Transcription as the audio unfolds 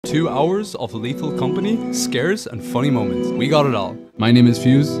2 hours of lethal company, scares, and funny moments. We got it all. My name is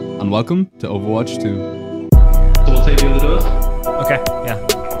Fuse, and welcome to Overwatch 2. So we'll take the other doors? Okay, yeah.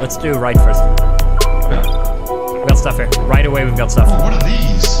 Let's do right first. Yeah. We got stuff here. Right away we've got stuff. Oh, what are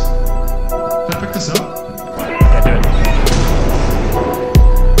these? Can I pick this up? Yeah, do it.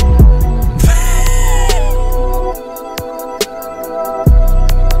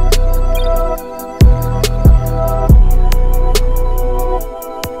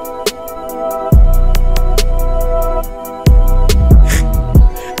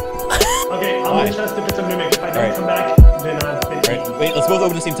 Okay, I'll move test if it's a mimic. If I don't come back, then Alright, wait, let's both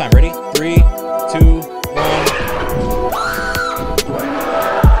open at the same time. Ready? 3, 2, 1.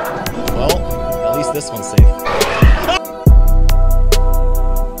 Well, at least this one's safe. Uh-oh.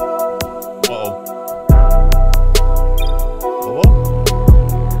 Whoa.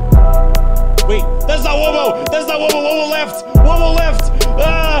 Wait, that's not Wobo! That's not Wobo! Wobo left! Wobo left!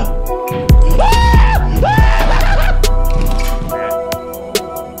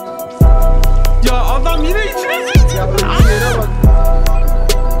 Ya adam yine içine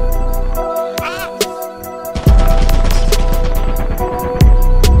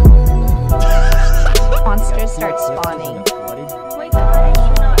Monsters start spawning.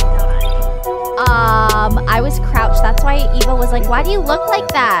 I was crouched. That's why Eva was like, "Why do you look like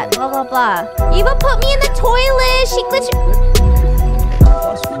that?" Blah blah blah. Eva put me in the toilet. She glitched.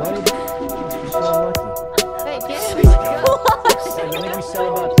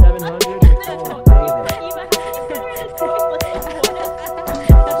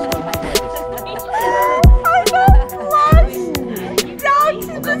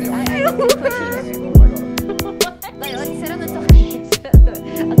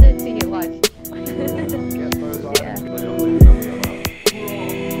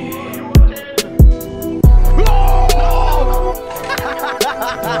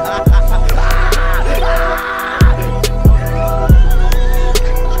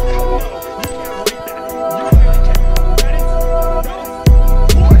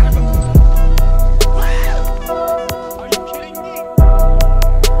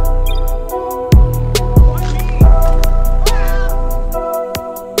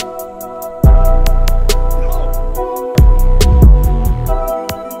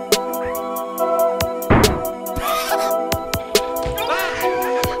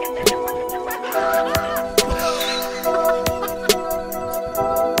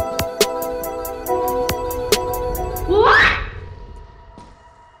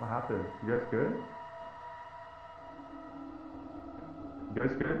 What happened? You guys good? You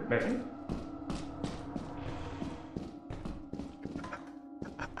guys good? May?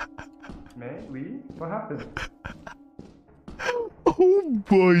 May? We? What happened? Oh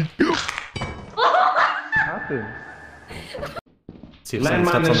boy. What happened? See if someone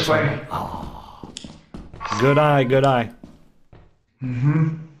steps on this one. Good eye, good eye.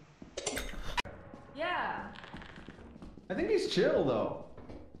 Yeah. I think he's chill though.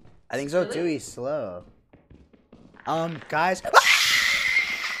 I think so too, he's slow. Guys.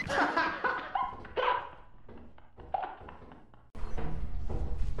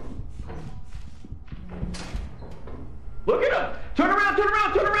 Look at him! Turn around, turn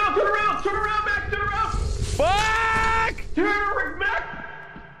around, turn around, turn around, turn around, Max, turn around! Fuck! Turn, Max!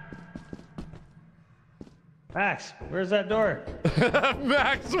 Max, where's that door?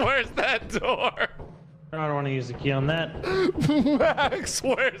 Max, where's that door? I don't want to use the key on that. Max,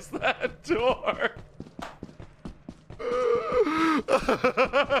 where's that door?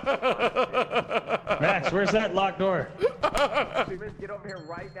 Max, where's that locked door? Get over here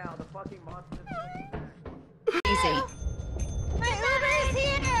right now, the fucking monster. Easy. My Uber's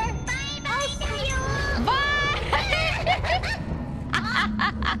here! Bye-bye,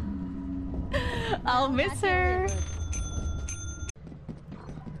 Bye! I'll miss her.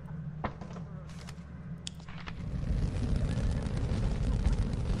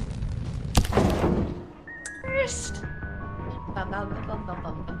 First.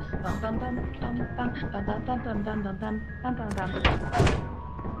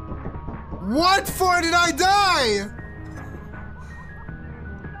 What for did I die?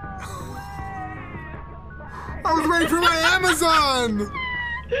 I was waiting for my Amazon!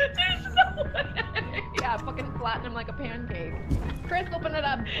 There's no way! Yeah, fucking flatten him like a pancake. Chris, open it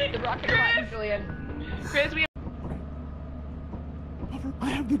up. The rocket flattens Julian. Chris, we I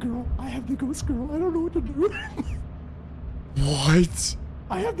have the girl. I have the ghost girl. I don't know what to do. What?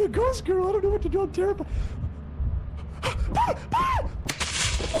 I have the ghost girl. I don't know what to do. I'm terrified.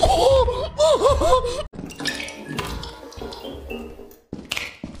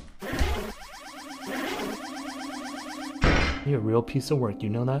 You're a real piece of work, you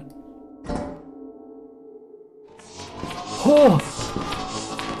know that? Oh!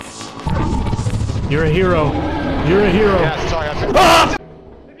 You're a hero. You're a hero. Yeah, sorry. Ah!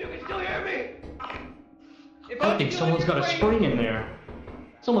 If you can still hear me! I think someone's got a spring in there.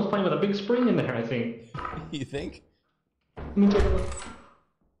 Someone's playing with a big spring in there, I think. You think? Let me take a look.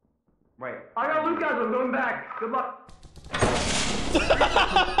 Right. I got loot, guys. I'm going back. Good luck.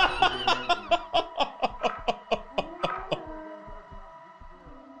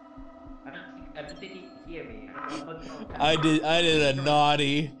 I did a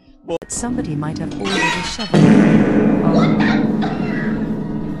naughty. Somebody might have already shoveled.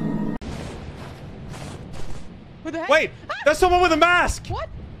 Who the heck? Wait! There's someone with a mask! What?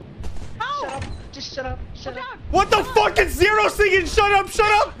 How? Shut up. Just shut up. Shut up. What the fuck? It's Zero singing! Shut up!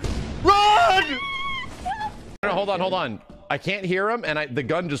 Shut up! Run! No, hold on. I can't hear him, and the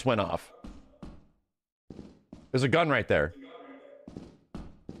gun just went off. There's a gun right there.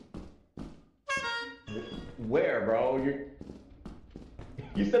 Where, bro?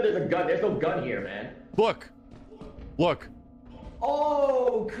 You said there's a gun. There's no gun here, man. Look.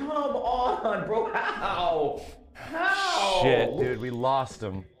 Oh, come on, bro. How? How? Shit, dude, we lost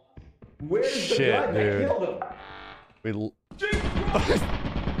him. Where's the Shit, gun? dude. I killed him. Oh, Jesus!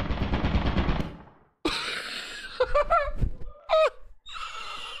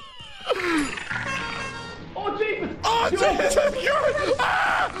 Oh, Jesus! What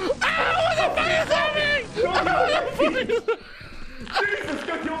the fuck is happening? Jesus,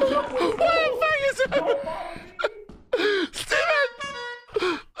 go kill him. What the fuck is happening? Steven!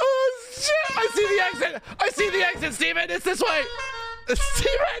 Oh, shit! I see the exit, Steven! It's this way!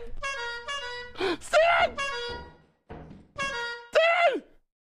 Steven!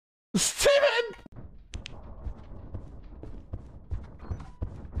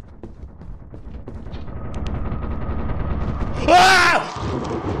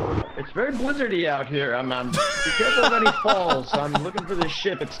 Ah! It's very blizzardy out here. I'm be careful of any falls. I'm looking for this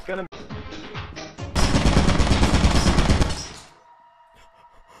ship. It's gonna.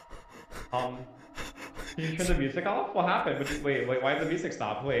 Can you turn the music off? What happened? Wait, why did the music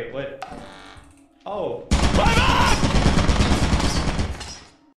stop? Wait, what? Oh.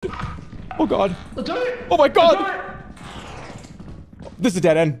 Oh god. Let's do it! Oh my god! This is a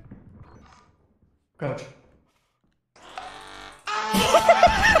dead end. Coach.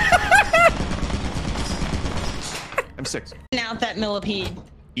 I'm 6. Out that millipede.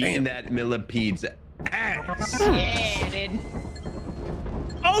 Eating that millipede's ass. Yeah, dude.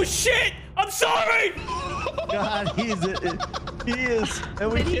 Oh shit! I'm sorry! God, he is,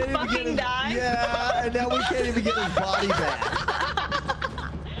 and we Did he can't even get fucking his, die? yeah, and now we can't even get his body back.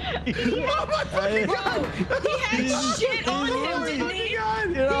 Bro, he had shit on him, didn't he? He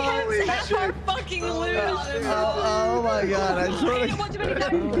had half our fucking loot on him. Oh my God, I swear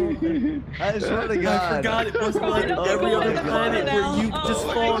to God. I forgot it was like every other planet where you just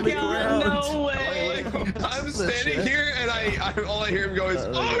fall on the ground. No way. I'm standing here and all I hear him go is,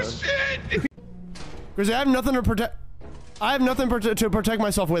 oh shit! Because I have nothing to protect. I have nothing to protect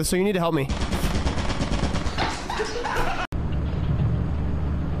myself with, so you need to help me.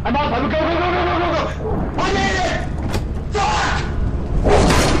 I'm up. Go! I made it! Fuck!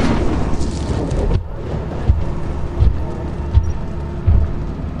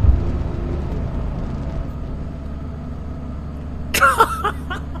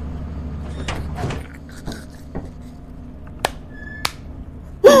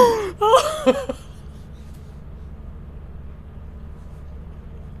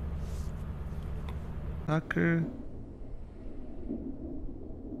 Fucker.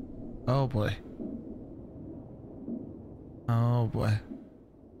 Oh boy. Oh boy.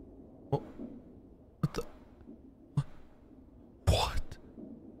 Oh. What the?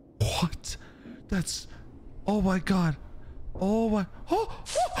 What? That's. Oh my God. Oh my. Oh.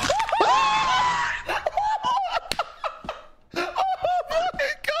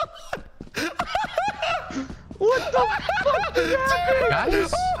 What the fuck is happening?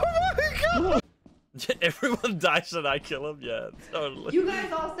 Guys? Everyone dies and I kill him? Yeah, totally. You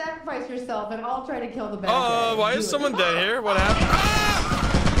guys all sacrifice yourself and I'll try to kill the bad Oh, why is someone dead here? What happened?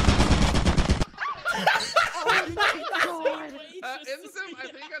 Oh my God. Insum, I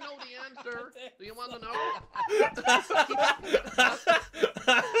think I know the answer. Do you want to know?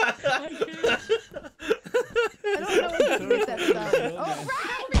 I don't know what to do that done. Oh,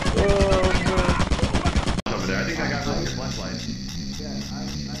 Over there. I think I got really good flashlight.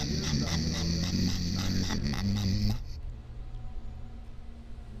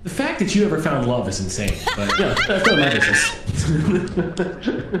 The fact that you ever found love is insane. But yeah, that's not my business.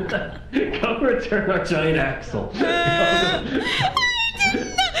 Go return our giant axle.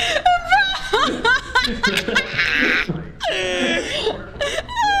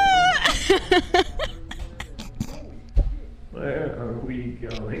 Where are we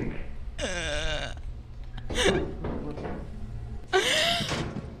going?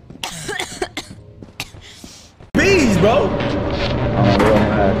 Bees, bro!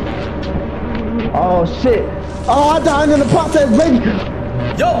 Oh shit! Oh, I died in the process, baby!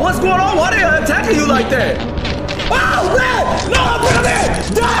 Yo, what's going on? Why they attacking you like that? Oh, man! No, put him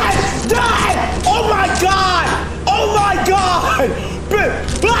in! Die! Die! Oh my god! Oh my god!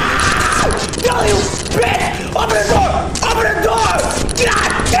 Ah! No, you bitch! Open the door! Open the door!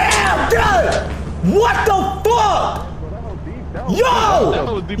 God damn, dude! What the fuck?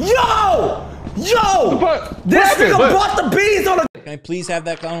 Yo! Yo! Yo! This nigga brought the bees on the— Can I please have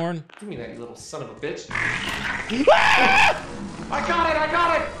that gun horn? Give me that, you little son of a bitch. Ah! I got it! I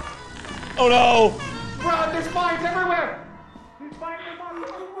got it! Oh no! Run! There's mines everywhere!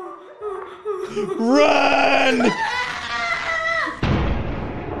 Run!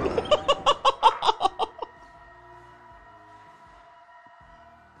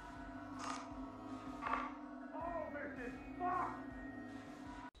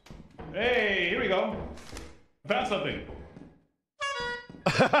 Hey, here we go. Found something.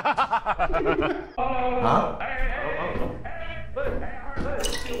 Huh? Huh? Hey!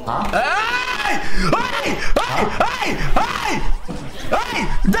 Hey! Hey! Hey! Hey!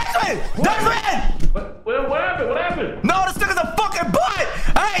 Desmond! Desmond! What happened? What happened? No, this nigga's a fucking butt!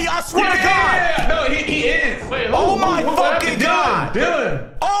 Hey, I swear to God! No, he is! Wait, oh my fucking God!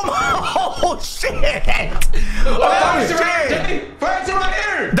 Dylan! Oh my— oh shit! Oh shit! Fire to my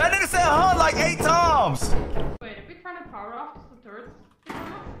ear! That nigga said huh like 8 times! Wait, if we turn the power off, does the turrets turn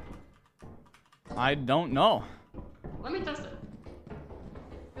off? I don't know. Let me test it.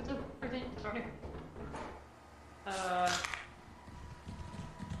 It's everything starting.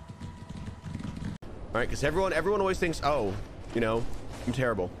 Alright, because everyone always thinks, oh, you know, I'm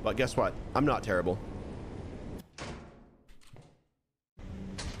terrible. But guess what? I'm not terrible.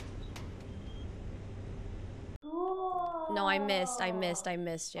 No, I missed,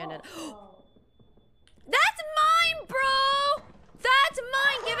 Janet. That's mine, bro! That's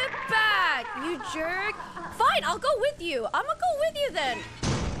mine! Give it back, you jerk! Fine, I'll go with you. I'm gonna go with you then.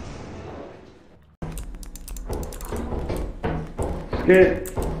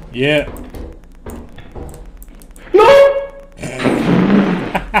 Skid. Yeah.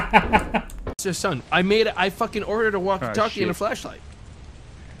 So, son, I fucking ordered a walkie-talkie and a flashlight.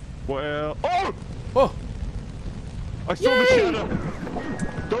 Well, oh! Oh! I saw the shadow.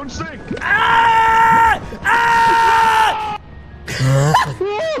 Don't sink. Ah! Ah!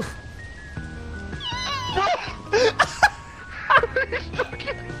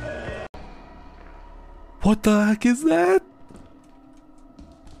 What the heck is that?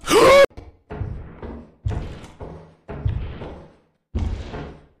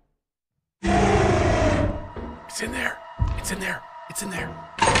 It's in there. It's in there. It's in there.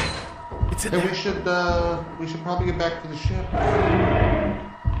 It's in Hey, there. we should probably get back to the ship.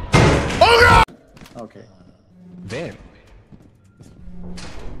 Oh God! Okay. Van.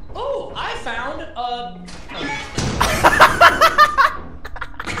 Oh, I found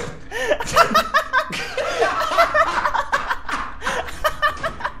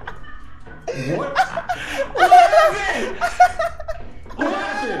What? What happened? What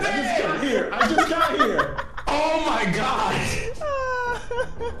happened? I just got here. Oh my God.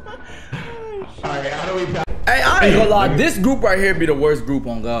 Alright, how do we back? Hey, I ain't gonna lie. This group right here be the worst group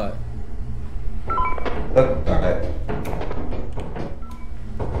on God. Alright.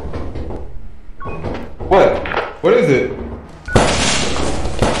 What? What is it?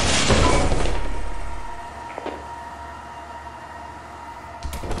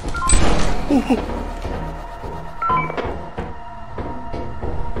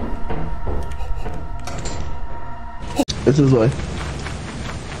 This is why.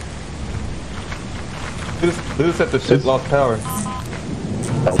 They just said the ship lost power.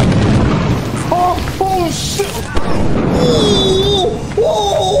 Oh shit!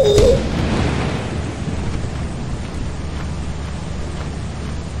 Oh!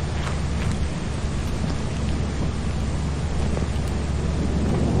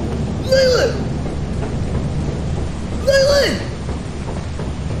 Leland!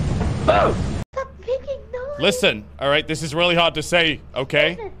 Leland! Stop making noise! Listen, alright, this is really hard to say,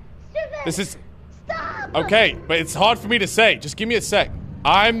 okay? This is... Stop! Okay, but it's hard for me to say. Just give me a sec.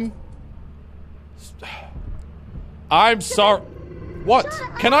 I'm sorry. What?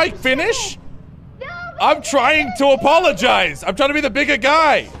 Can I finish? I'm trying to apologize. I'm trying to be the bigger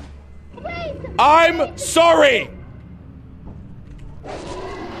guy. I'm sorry.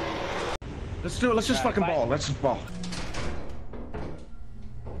 Let's do it. Let's just fucking ball. Let's just ball.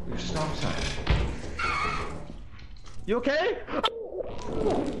 Stop sign. You okay?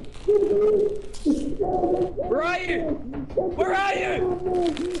 Where are you? Where are you?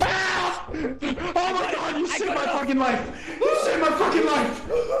 Ah! Oh my god, you saved my fucking life! You saved my fucking life!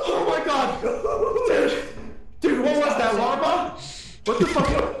 Oh my god! Dude, what was that, lava? What the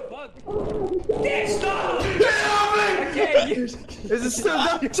fuck? Dick, stop! Get off me! Okay, Is it still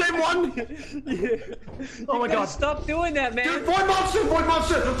the same one? Yeah. Oh my god. Stop doing that, man! Dude, void monster! Void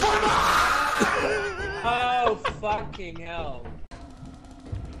monster! Void monster! Oh, fucking hell.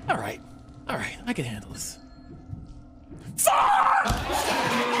 Alright, I can handle this.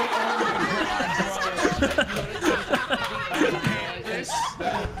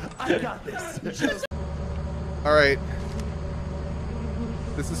 I got this. Alright.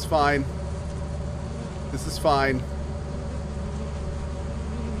 This is fine. This is fine.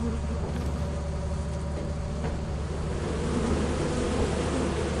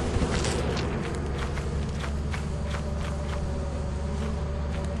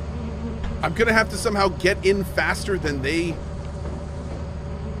 I'm gonna have to somehow get in faster than they...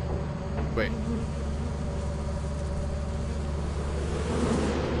 Wait.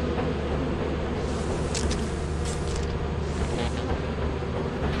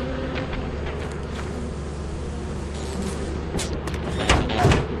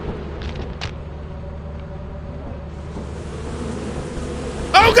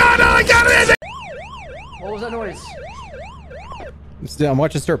 Oh god, no, I got it! What was that noise? I'm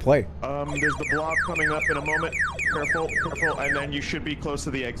watching Start play. There's the blob coming up in a moment. Careful, careful, and then you should be close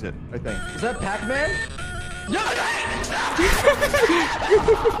to the exit, I think. Is that Pac-Man?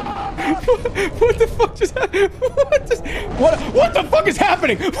 What the fuck just happened? What the fuck is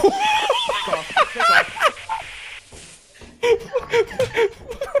happening?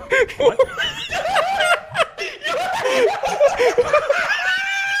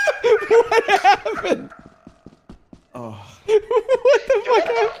 What happened? Oh. What the fuck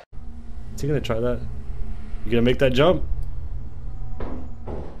happened? Is he gonna try that? You gonna make that jump?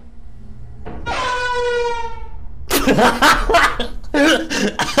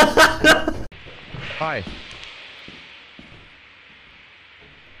 Hi.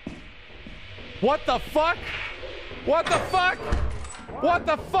 What the fuck? What the fuck? What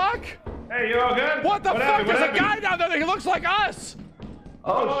the fuck? Hey, you all good? What the What fuck? happened? What There's a happened? guy down there that looks like us!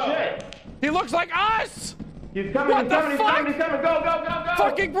 Oh shit! He looks like us! He's coming, What he's the coming, fuck? he's coming, go, go, go, go!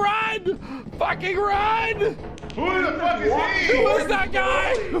 Fucking run! Fucking run! Who the fuck is he? Who is that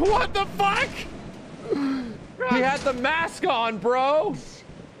guy? What the fuck? He had the mask on, bro.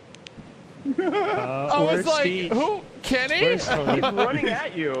 I was like, who? Kenny? He's running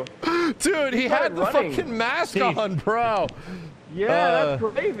at you. Dude, he had the running. fucking mask on, bro. Yeah, that's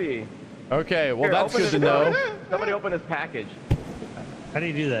crazy. Okay, well Here, that's open good to his- know. Somebody open his package. How do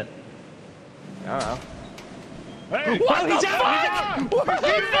you do that? I don't know. Hey, What the he's fuck? out! What the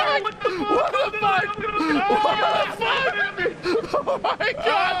fuck? What the fuck? What the fuck? Oh my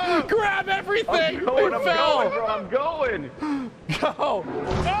god! Grab everything! I'm going, We I'm fell! going, bro, I'm going! Go!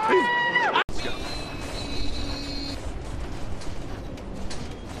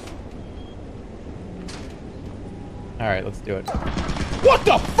 All right, let's do it. What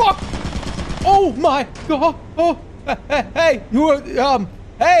the fuck? Oh my god! Oh, hey, who?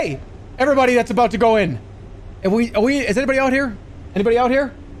 Hey, everybody that's about to go in. Are we? Is anybody out here? Anybody out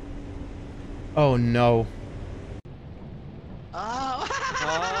here? Oh no.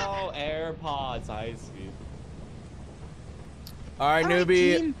 Oh, AirPods, I see. All right,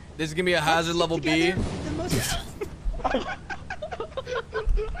 newbie. This is gonna be a hazard level B.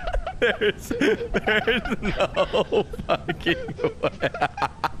 There's no fucking way.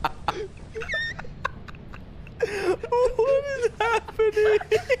 What is happening?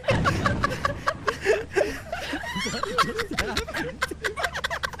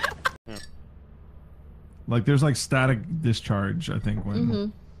 Like there's like static discharge, I think, when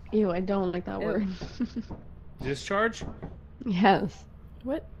Mm-hmm. Ew, I don't like that word. Discharge? Yes.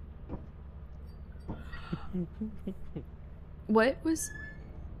 What? What was?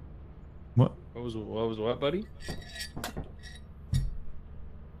 What? What was what, buddy?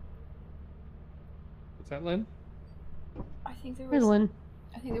 What's that, Lynn? I think there Where's was. Lynn?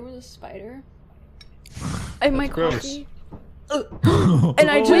 I think there was a spider. In my gross. coffee. And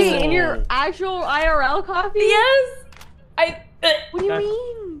I just Wait, in your actual IRL coffee? Yes. I. What do you That's-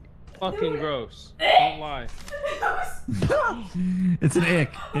 mean? Fucking gross. Don't lie. It's an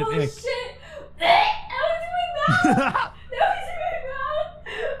ick. An Oh ick. shit! That was doing that! That was doing that!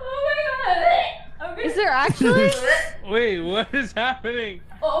 Oh my god! Is there actually? Wait, what is happening?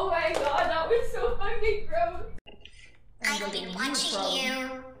 Oh my god, that was so fucking gross. I've been watching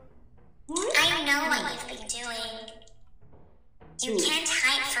you. I know what you've been doing. You can't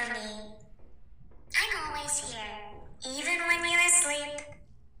hide from me. I'm always here, even when you're asleep.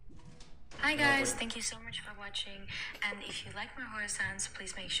 Hi guys, thank you so much for watching, and if you like my horror sounds,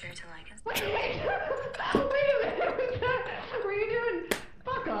 please make sure to like and Wait a minute. What are you doing?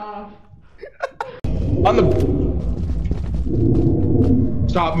 Fuck off. On the.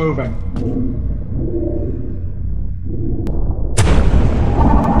 Stop moving.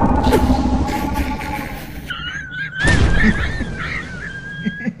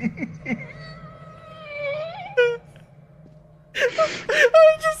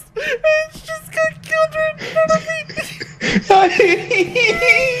 I just got killed right in front of me.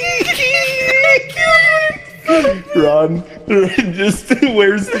 Run. Just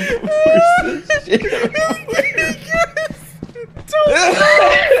where's the shit?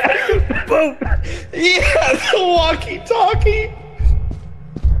 Boom. Yeah, the walkie-talkie.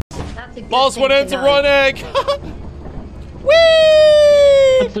 Balls went into run egg. Whee!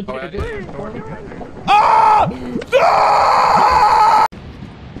 Ah! Ah!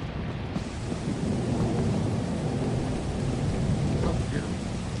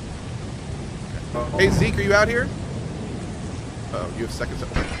 Hey Zeke, are you out here? Oh, you have seconds.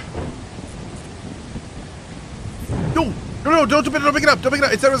 No, don't pick it up, don't pick it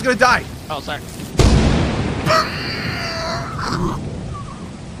up. It's everyone's gonna die. Oh, sorry.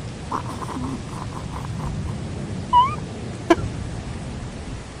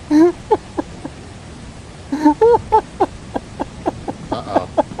 Uh-oh.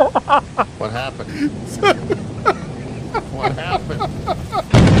 What happened? What happened?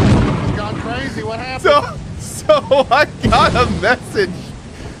 It's gone crazy. What happened? So I got a message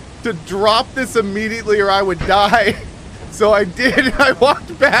to drop this immediately or I would die. So I did. I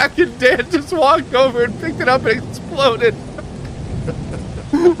walked back and Dan just walked over and picked it up and exploded.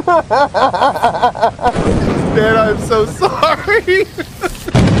 Dan, I'm so sorry.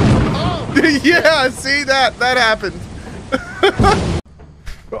 Yeah, see that happened.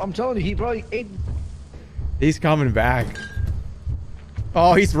 Bro, I'm telling you, he probably ate. He's coming back.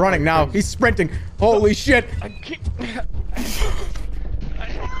 Oh, he's running now. He's sprinting. Holy shit. I can't. I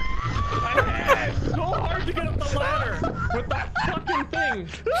had so hard to get up the ladder with that fucking thing.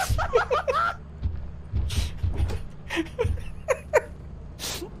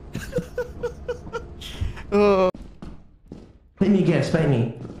 Spite me again, spite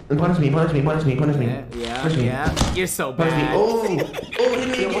me. Punish me. Yeah, Push me. yeah. You're so Punish me. bad. Oh, hit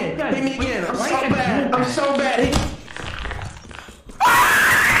me again. I'm so bad. I'm so bad.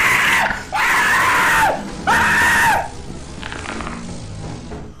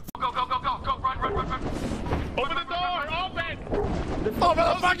 Open the door! Open! Open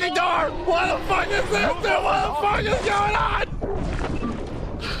the fucking door! What the fuck is this, dude? What the fuck is going on?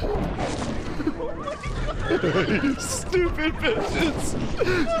 You stupid bitches!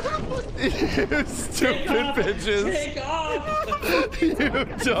 You stupid bitches! Take off! You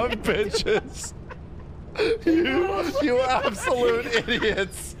dumb bitches! You absolute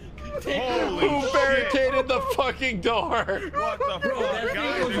idiots! Holy Who barricaded the fucking door? What the fuck,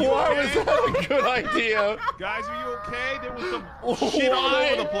 guys? Why was that a good idea? Guys, are you okay? There was some shit all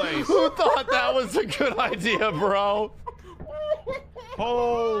over the place. Who thought that was a good idea, bro?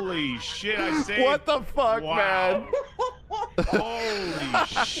 Holy shit, I say. What the fuck, man? Holy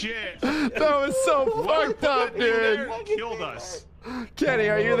shit. That was so fucked up, dude. Killed us. Kenny,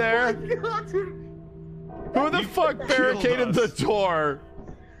 are you there? Who the fuck barricaded the door?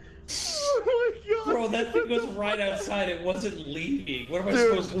 Bro, that thing was right outside. It wasn't leaving. What am I Dude,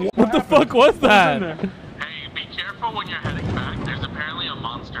 supposed to do? What the fuck was that? Hey, be careful when you're heading back. There's apparently a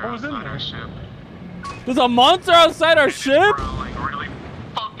monster outside our ship. There's a monster outside our ship? Growling really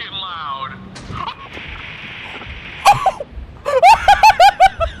fucking loud.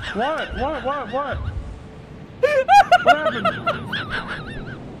 What? What happened?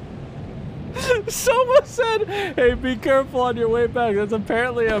 Someone said, hey, be careful on your way back. There's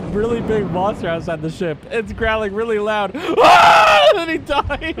apparently a really big monster outside the ship. It's growling really loud. Ah! And then he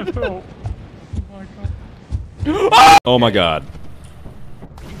died. Oh my god.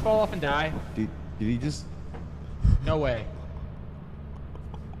 Did he fall off and die? Did he just? No way.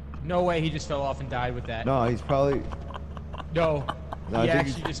 No way he just fell off and died with that. No, he's probably. No. No, He I think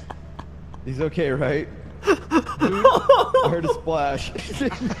actually just. He's okay, right? I heard a splash.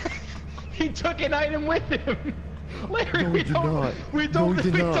 He took an item with him. Larry, No, we did not. We don't, No, we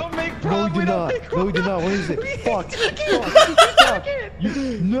did not. don't make No, props. we did not. No, we did not. What is it? Fuck. Fuck.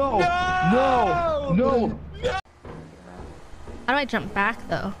 No. No. No. How do I jump back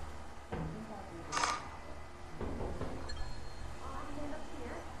though?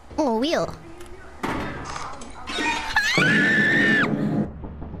 Oh, a wheel.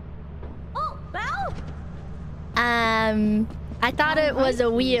 Oh, Belle? I thought it was a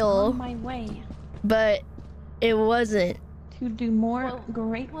wheel. On my way But it wasn't. to do more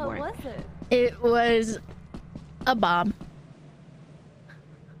great work. What was it? It was a bomb.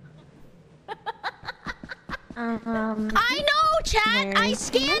 I know, chat. I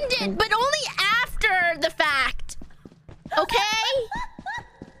scanned it, but only after the fact. Okay?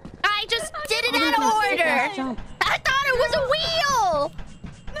 I just did it out of order. I thought it was a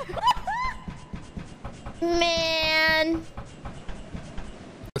wheel. Man.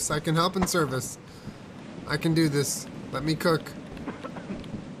 I can help in service. I can do this. Let me cook.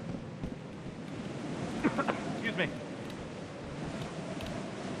 Excuse me.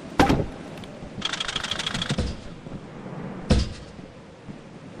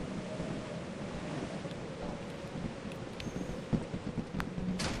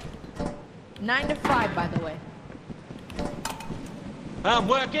 Nine to 5, by the way. I'm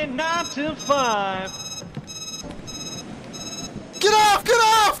working 9 to 5. Get off! Get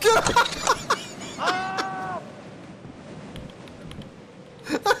off! Get off!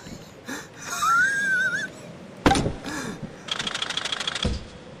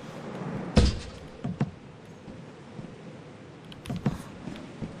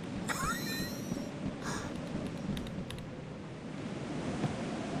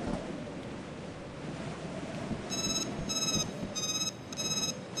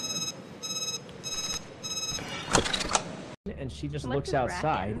 And she just looks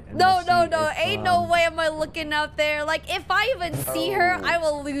outside. And No, we'll no, see no. if, Ain't no way am I looking out there. Like, if I even see her, I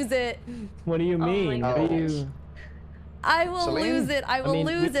will lose it. What do you mean? What do you? I will Celine? lose it. I will I mean,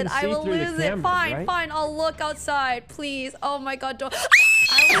 we lose can it. I see will through the lose it. cameras, Fine, right? fine. I'll look outside, please. Oh my god, don't. Hey,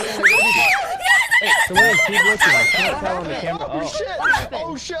 Celine, keep looking. I can't tell on the camera. Oh shit!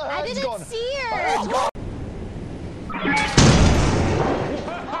 Oh shit! I It's didn't gone. see her.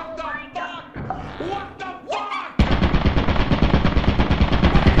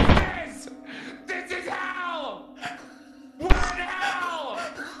 This is hell! We're in hell!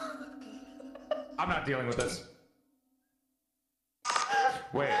 I'm not dealing with this.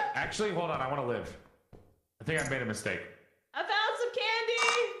 Wait, actually, hold on. I want to live. I think I made a mistake. I found some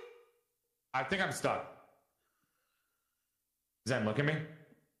candy. I think I'm stuck. Zen, look at me.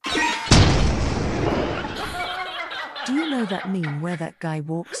 Do you know that meme where that guy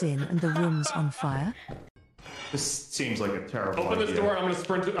walks in and the room's on fire? This seems like a terrible idea. Open this door. I'm gonna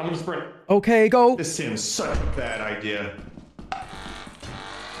sprint. I'm gonna sprint. Okay, go. This seems such a bad idea.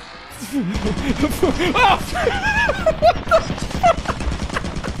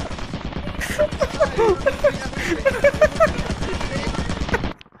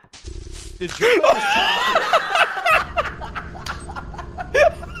 Did you?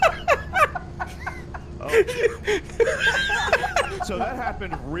 So that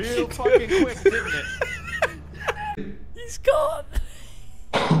happened real fucking quick, didn't it? He's gone.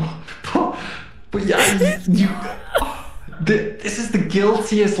 But yeah, this is the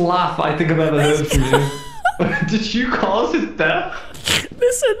guiltiest laugh I think I've ever heard from you. Did you cause his death?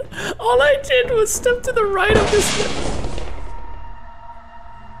 Listen, all I did was step to the right of this.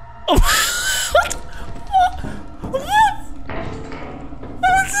 Oh. What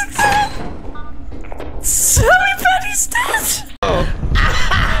was it? Sammy Petty's dead.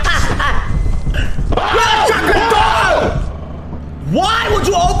 Why would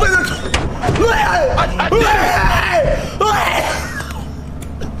you open the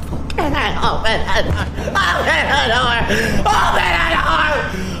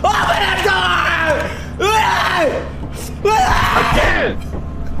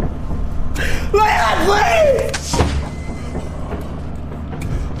please!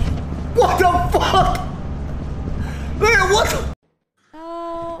 What the fuck? What?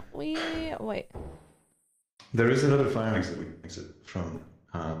 Oh, wait. There is another fire exit we can exit from,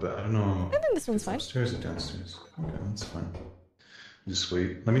 but I don't know. I think this one's fine. Upstairs or downstairs? Okay, that's fine. Just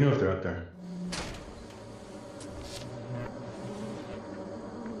wait. Let me know if they're out there.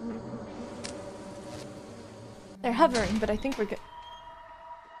 They're hovering, but I think we're good.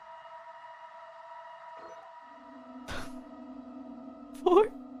 Four.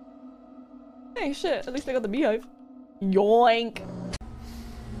 Hey, shit. At least I got the beehive. Yoink.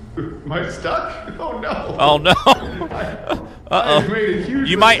 Am I stuck? Oh no! Oh no! Uh-oh.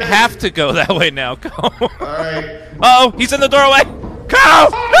 You might have to go that way now. Go. Alright. Uh-oh, he's in the doorway. Go!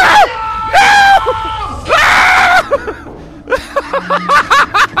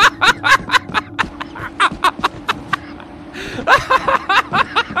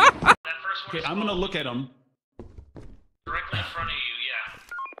 Okay, I'm gonna look at him. Directly in front of you, yeah.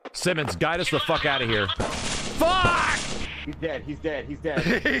 Simmons, guide us the fuck out of here. Fuck! He's dead. He's dead. He's dead.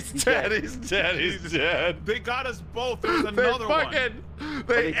 He's dead. He's dead. He's dead. They got us both. There's another one.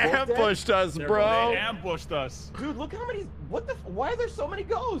 They ambushed us, bro. They ambushed us. Dude, look how many. What the? Why are there so many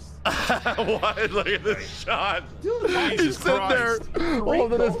ghosts? Why? Look at this shot. Dude, he's sitting there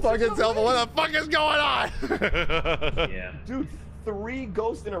holding his fucking cell phone. What the fuck is going on? Yeah. Dude, 3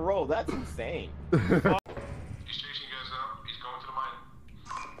 ghosts in a row. That's insane. He's chasing you guys out. He's going to the mine.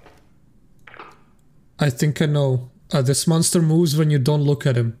 I think I know. This monster moves when you don't look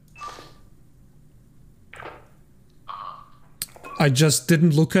at him. I just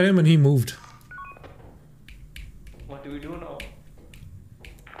didn't look at him and he moved. What do we do now?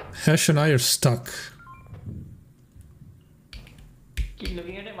 Hash and I are stuck. Keep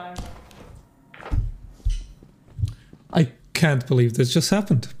looking at it, man. I can't believe this just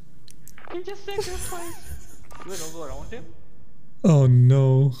happened. You just said your twice. You don't go around him? Oh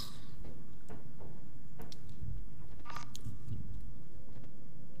no.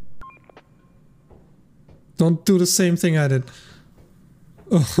 Don't do the same thing I did.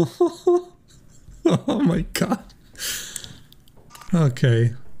 Oh, oh my god.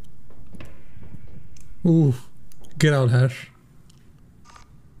 Okay. Ooh. Get out, Hash.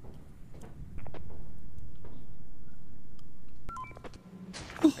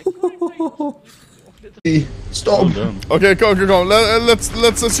 Stop. Okay, come on.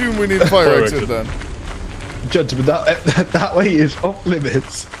 Let's assume we need a fire exit then. Gentlemen, that way is off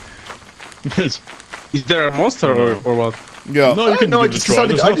limits. Is there a monster or what? Yeah. No, you can I just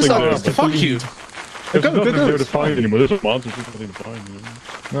decided. Fuck you. There's nothing there to find anymore. There's a monster. There's nothing to find.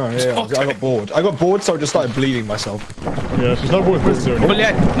 No, yeah, I got bored. I got bored, so I just started bleeding myself. Yeah, it's not worth it. Oh,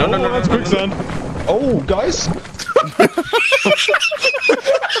 yeah. No, that's quicksand. Oh, guys.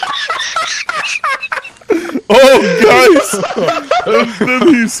 Oh, guys! And then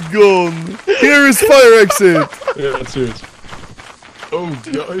he's gone. Here is fire exit. Yeah, that's it. Oh,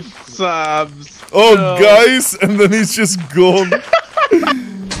 guys. Sabs. Oh, no. Guys, and then he's just gone.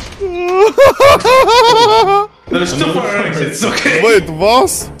 There's still fire exits, okay. Wait,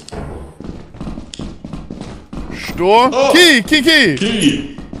 was? Что? Oh. Key!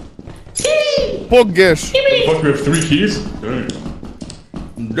 Key! Poggesh. Fuck, we have 3 keys?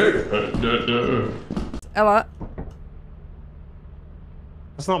 Ella.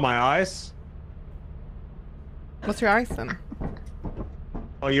 That's not my eyes. What's your eyes then?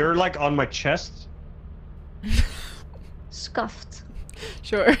 Oh, you're like on my chest? Scuffed.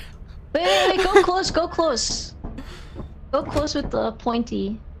 Sure. Wait, go close, go close. Go close with the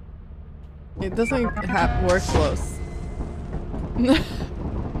pointy. It doesn't work close.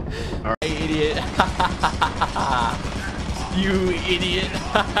 Idiot. You idiot.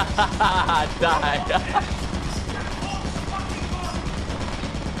 Die.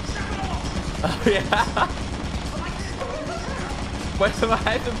 Oh yeah. What am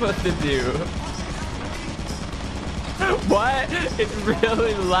I supposed to do? What? It's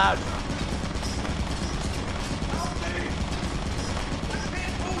really loud.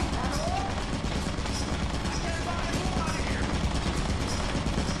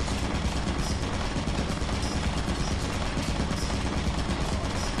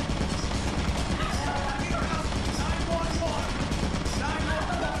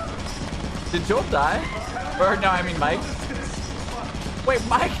 Did Joel die? Or no, I mean Mike. Wait,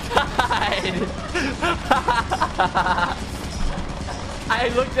 Mike died!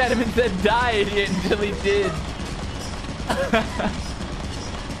 I looked at him and said die, idiot, until he did.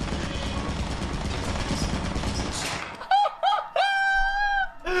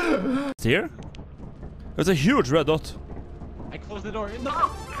 It's here? There's a huge red dot. I closed the door.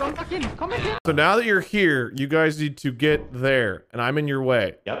 No! Come back in! Come back in! So now that you're here, you guys need to get there, and I'm in your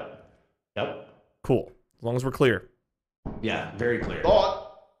way. Yep. Cool. As long as we're clear. Yeah, very clear.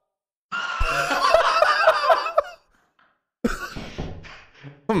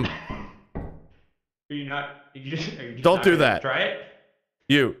 Hmm. Are you just Don't do that. Try it?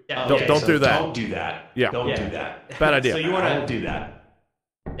 You. Yeah, Don't do that. Don't do that. Yeah. Don't do that. Bad idea. So you want to do that?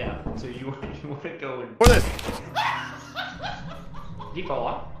 Yeah. So you want to go and. For this. Did he fall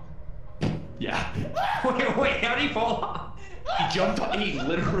off? Yeah. Wait, how did he fall off? He jumped on, he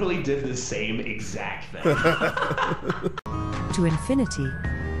literally did the same exact thing. To infinity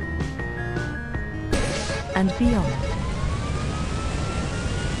and beyond.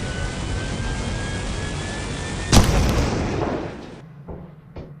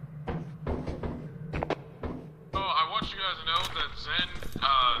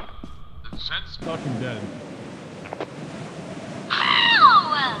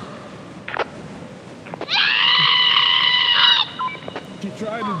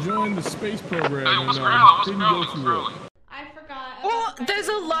 joined the space program and didn't go through it. I forgot. Oh, there's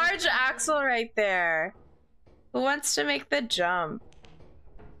a large axle right there. Who wants to make the jump?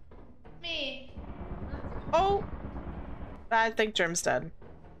 Me. Oh, I think Germ's dead.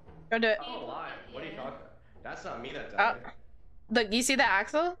 Go do it. Oh, lie. What are you talking? That's not me that Oh, died. look, you see the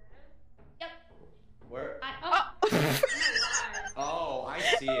axle? Where? Oh. Oh, I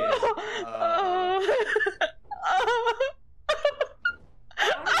see it. How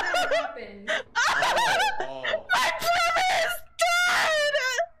did that happen? Oh. My brother's dead!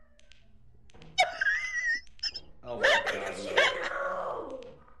 Oh my god.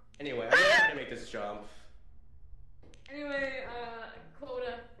 Anyway, I'm just trying to make this jump. Anyway,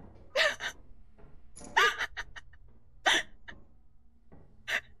 quota.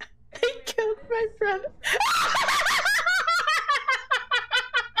 He killed my brother.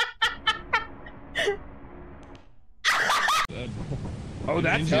 Oh,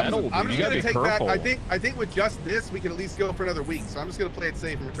 that's metal. I'm You just gotta gonna be take careful. back. I think with just this, we can at least go for another week. So I'm just gonna play it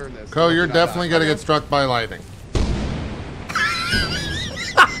safe and return this. Co, you're Not definitely die. gonna get struck by lightning.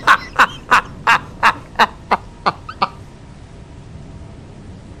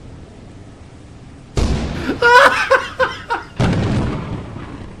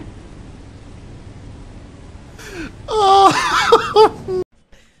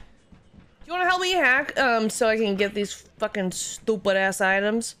 You want to help me hack, so I can get these fucking stupid ass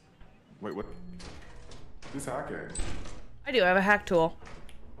items? Wait, what? Who's hacking? I do. I have a hack tool.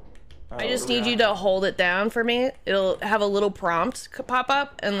 Oh, I just what do we need you hack? to hold it down for me. It'll have a little prompt pop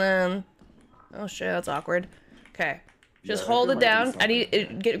up, and then, oh shit, that's awkward. Okay, just Yeah, hold there it might be down. I something. need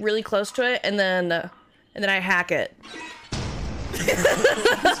it, get really close to it, and then I hack it.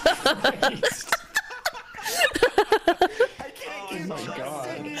 Oh my god.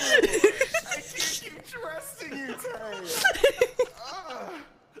 I can't keep trusting you, Tay.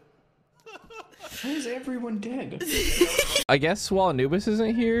 How is everyone dead? I guess while Anubis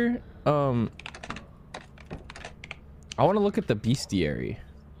isn't here, I want to look at the bestiary.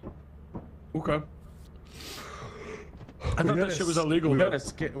 Okay. I thought that shit was illegal. We though.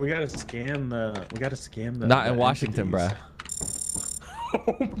 gotta scan the. Not in Washington, bruh.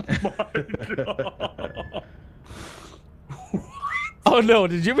 Oh no,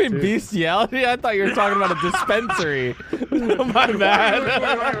 did you mean bestiality? I thought you were talking about a dispensary. My bad. Wait.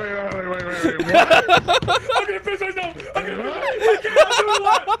 I'm gonna piss myself. I can't do it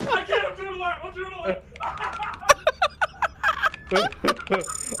live. I can't do it live. I'll do it live.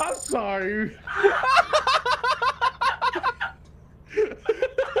 I'm sorry.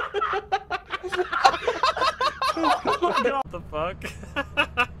 What the fuck?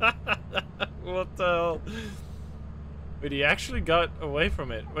 What the hell? Wait, he actually got away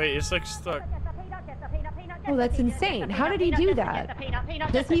from it. Wait, it's like stuck. Oh, that's insane. How did he do that?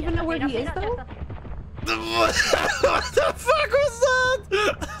 Does he even know where he is, though? What the fuck was that?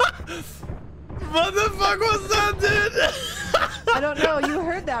 What the fuck was that, dude? I don't know. You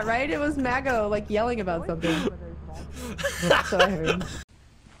heard that, right? It was Mago, like, yelling about something. So I heard.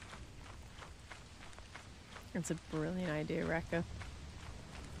 It's a brilliant idea, Rekka.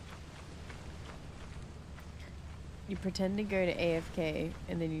 You pretend to go to AFK,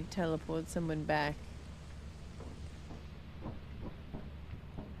 and then you teleport someone back.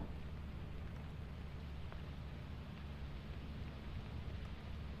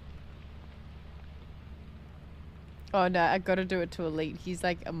 Oh no, I gotta do it to Elite. He's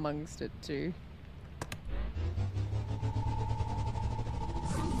like amongst it too.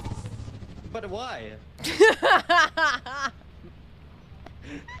 But why?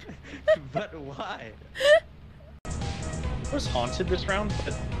 But why? I was haunted this round,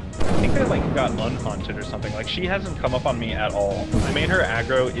 but I think I like got unhaunted or something. Like she hasn't come up on me at all. I made her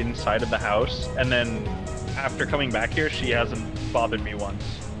aggro inside of the house, and then after coming back here, she hasn't bothered me once.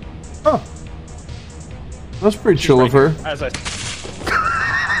 Oh, that's pretty chill of her. As I.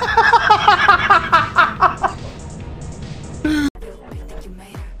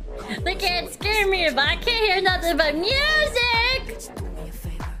 They can't scare me if I can't hear nothing but music!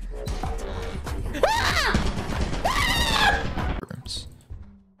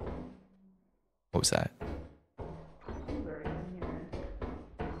 What was that?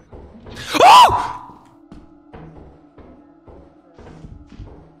 Oh!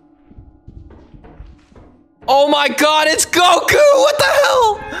 Oh my god, it's Goku! What the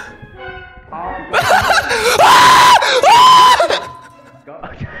hell?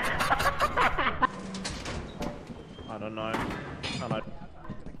 I don't know.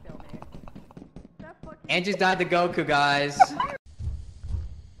 Angie's died to Goku, guys.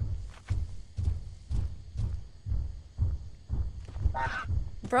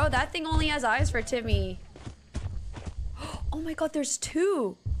 Bro, that thing only has eyes for Timmy. Oh my god, there's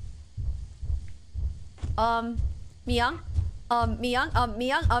two. Miyang? Miyang? Miyang?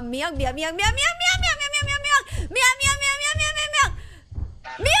 Miyang? Miyang? Miyang? Miyang? Miyang? Miyang? Miyang? Miyang? Miyang? Miyang?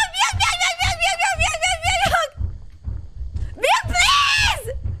 Miyang? Miyang? Miyang? Miyang? Miyang, please!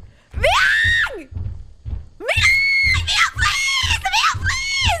 Miyang! Miyang! Miyang, please! Miyang,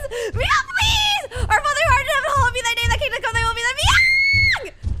 please! Miyang, please! Our Father who art in heaven, hallowed be thy name, thy kingdom come, thy will be done. Miyang! Miyang!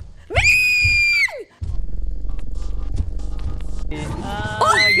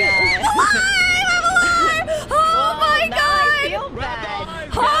 Oh, God. Oh my god! I feel bad.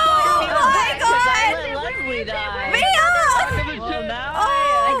 Oh my god!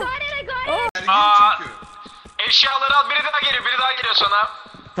 Eşyaları al, biri daha geliyor sana.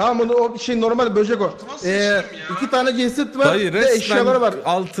 Tamam onu o şey normal böcek o. İki tane ceset var ve eşyaları var.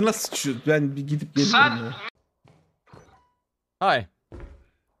 Altına sıçıyor. Ben bir gidip geliyorum ya. Hi.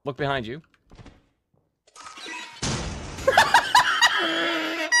 Look behind you.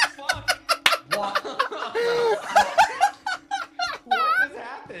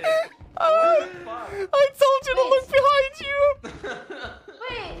 I told you to look behind you.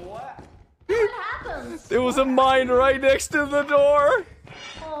 Wait. What happened? There was a mine right next to the door.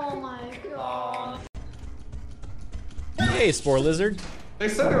 Oh my god. Hey, Spore Lizard. They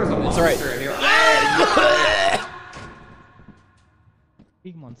said there was a It's monster alright. in here.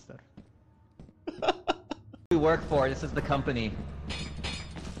 Big monster. We work for, this is the company.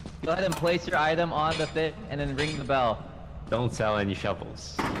 Go ahead and place your item on the thing and then ring the bell. Don't sell any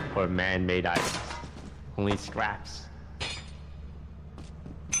shovels or man-made items. Only scraps.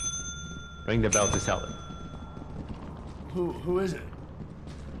 Ring the bell to sell it. Who is it?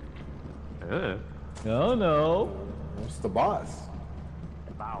 No, no. What's the boss?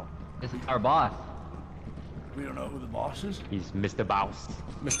 Bow. This is our boss. We don't know who the boss is. He's Mr. Boss.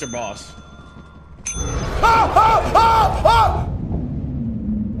 Mr. Boss.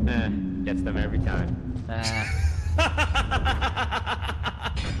 Gets them every time.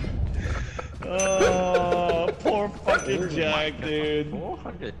 Oh, poor fucking Jack, dude.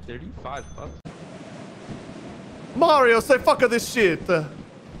 435 bucks. Mario, say fuck this shit.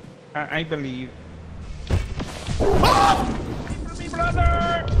 I believe. Me,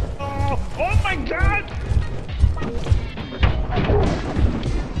 brother! Oh my god!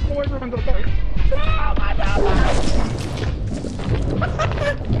 Oh, everyone go back. Oh, my brother!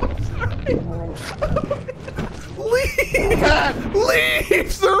 Leave!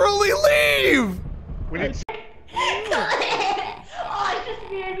 Leave! Thoroughly leave! We need Oh, it's just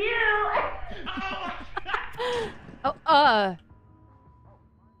me and you. Oh,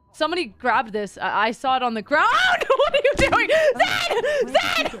 somebody grabbed this. I saw it on the ground. What are you doing? Zed!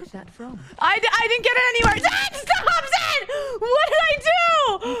 Zed! I didn't get it anywhere. Zed, stop, Zed! What did I do?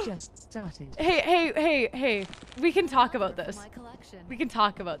 You just started. Hey. We can talk about this. We can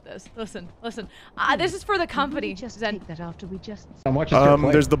talk about this. Listen. This is for the company. Just take that after we just.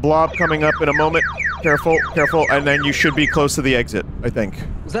 There's the blob coming up in a moment. Careful, and then you should be close to the exit, I think.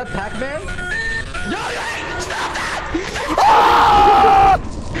 Was that Pac-Man? Stop that!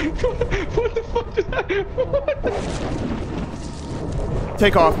 What the fuck did that?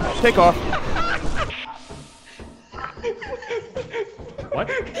 Take off. What?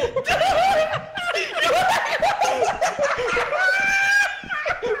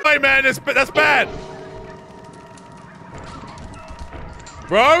 Hey man, that's bad.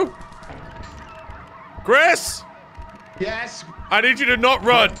 Bro? Chris? Yes. I need you to not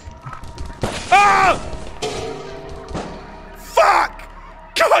run. Ah! Fuck!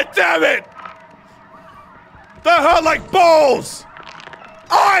 God damn it! That hurt like balls!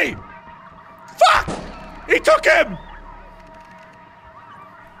 Fuck! He took him!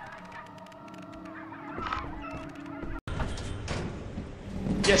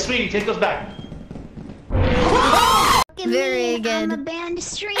 Yes, sweetie, take those back. Very good. I'm a band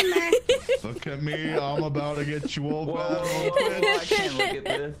streamer. Look at me, I'm about to get you all battle. I can't look at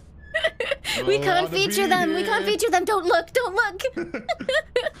this. We can't feature them. We can't feature them. Don't look. Don't look.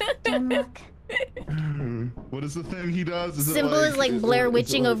 Don't look. What is the thing he does? Is Symbol is like Blair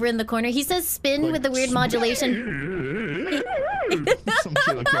Witching over in the corner. He says spin like with the weird modulation. Some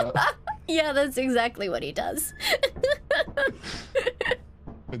shit like that. Yeah, that's exactly what he does.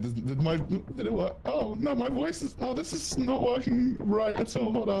 Oh no, my voice is. Oh, this is not working right. So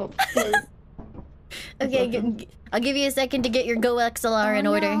hold up. Wait. Okay, I'll give you a second to get your Go XLR in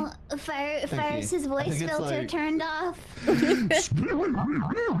order. No. Faris's voice filter turned off.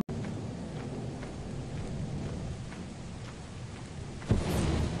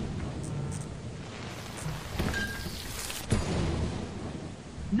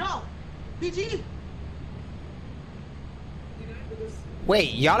 No! PG!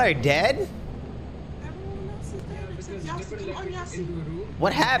 Wait, y'all are dead?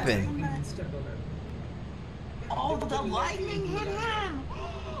 What happened? Oh, the lightning hit him!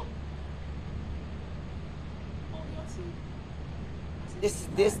 This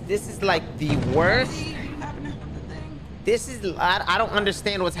is like the worst. This is I don't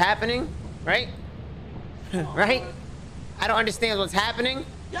understand what's happening, right? Right? I don't understand what's happening.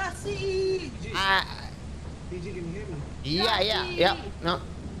 Yassi! PG, can you hear me? Yeah. No.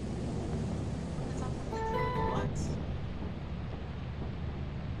 What?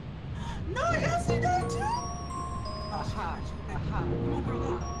 No, Yassi died too! Aha. Come on,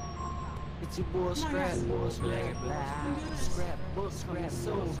 girl. It's your boy Scrap,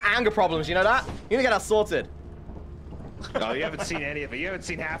 so anger problems, you know that? You need to get that sorted. Oh, you haven't seen any of it. You haven't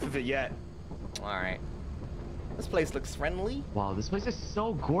seen half of it yet. Alright. This place looks friendly. Wow, this place is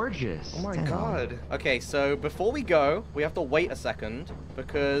so gorgeous. Oh my god. Okay, so before we go, we have to wait a second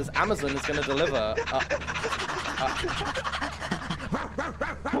because Amazon is going to deliver.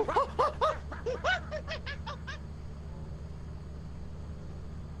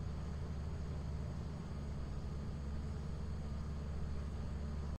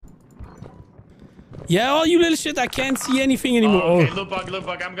 Yeah, all you little shit, I can't see anything anymore. Oh, okay, look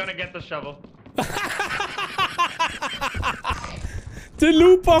bug, I'm gonna get the shovel. The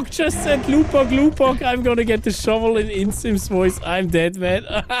Lupok just said, Lupok, I'm gonna get the shovel in Insim's voice. I'm dead, man.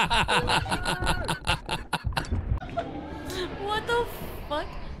 What the fuck?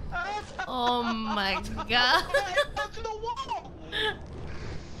 Oh my god.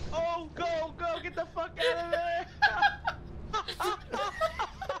 Oh, go, get the fuck out of there!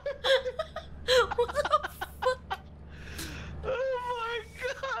 What the fuck? Oh my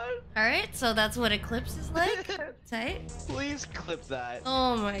god! Alright, so that's what Eclipse is like? Tight? Please clip that.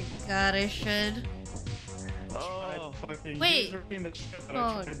 Oh my god, I should. Oh, wait.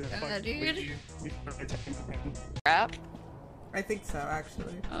 Oh god, dude. Crap? I think so,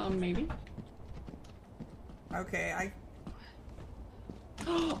 actually. Maybe. Okay,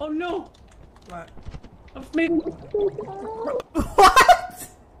 Oh no! What? I've made... What?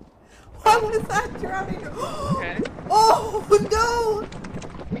 What was that drowning? Okay. Oh no!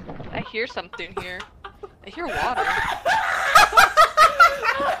 I hear something here. I hear water.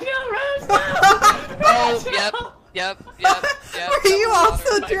 Oh, yep. Are you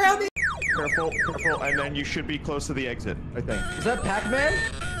also drowning? Careful, and then you should be close to the exit, I think. Is that Pac-Man?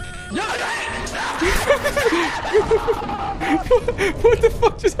 What the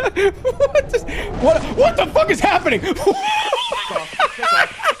fuck just happened? What the fuck is happening?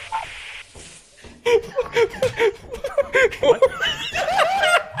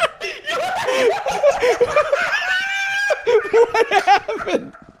 What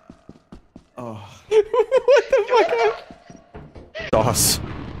happened? Oh. What the fuck happened? DOS.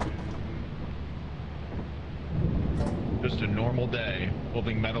 Just a normal day,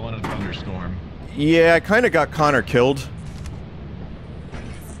 holding metal in a thunderstorm. Yeah, I kind of got Connor killed.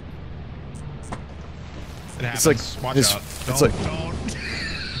 It happens. It's like Watch his, out. it's like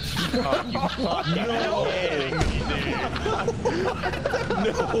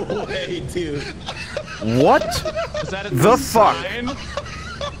No way, dude. what? Is that The fuck?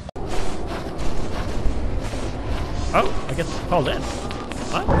 Oh, I guess call that.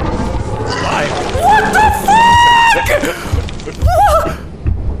 What? Why? What the fuck?!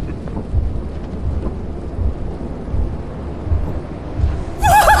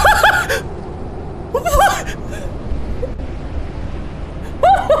 What?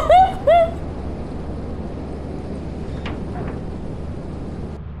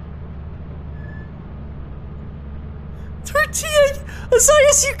 Tortilla,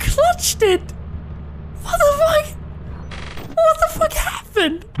 Azarias, you clutched it! What the fuck? What the fuck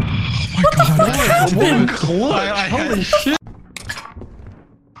happened? What the fuck happened? Holy shit!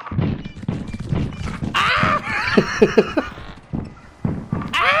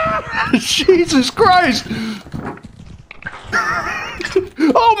 Jesus Christ!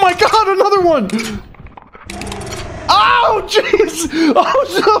 Oh my god, another one! Oh jeez!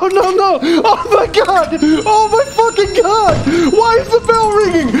 Oh no! Oh my god! Oh my fucking god! Why is the bell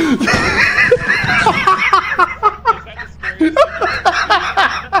ringing?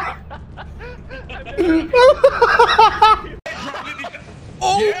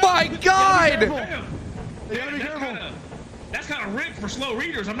 Oh my god! That's kind of rigged for slow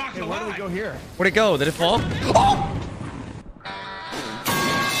readers, I'm not gonna lie. Where do we go here? Where'd it go? Did it fall? Oh!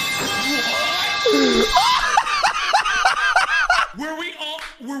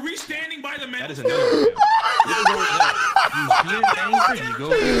 Were we standing by the metal? That is another.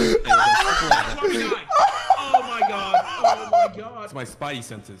 Oh my god. Oh my god. It's my spidey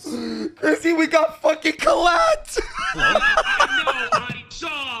senses. Chrissy, we got fucking Colette!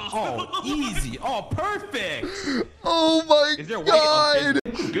 Oh, easy. Oh, perfect. Oh my Is there a way god!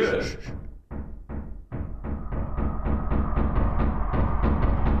 This is good.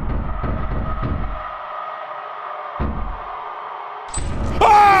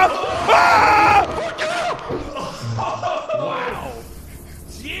 Wow.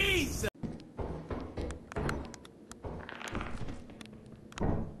 Jesus.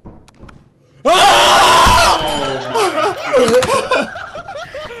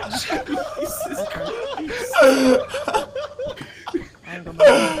 Jesus Christ.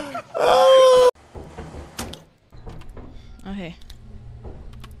 Oh, hey.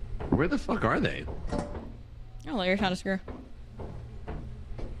 Where the fuck are they? Oh, Larry found a screw.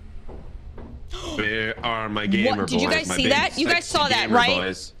 Where are my gamer boys? Did you guys see that? You guys saw that, right?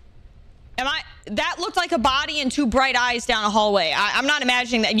 Boys. That looked like a body and two bright eyes down a hallway. I'm not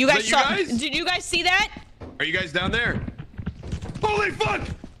imagining that. You guys Is that saw. you guys? Did you guys see that? Are you guys down there? Holy fuck!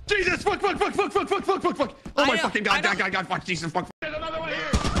 Jesus! Fuck! Fuck! Fuck! Fuck! Fuck! Fuck! Fuck! Fuck! Fuck! Oh my fucking god! God! Fuck! Jesus! Fuck! There's another one here.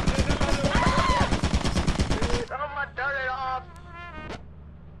 Someone turn it off.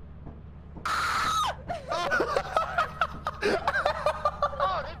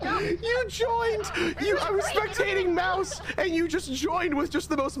 You joined! I was spectating Mouse, and you just joined with just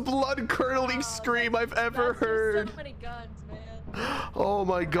the most blood-curdling scream I've ever heard. So many guns, man. Oh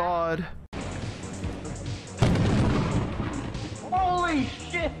my god. Holy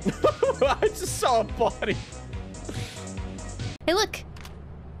shit! I just saw a body. Hey, look.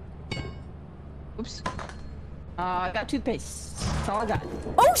 Oops. I got toothpaste. That's all I got.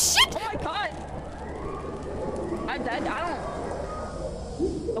 Oh shit! Oh my god! I don't.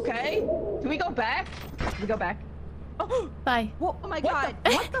 Okay. Can we go back? Can we go back? Oh. Bye. Whoa, oh my god.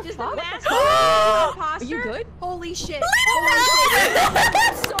 What the Does fuck? the mask Are you good? Holy shit. Holy shit.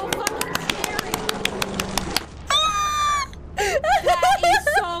 That's so fucking scary. That is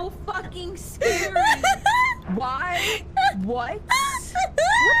so fucking scary. Why? What?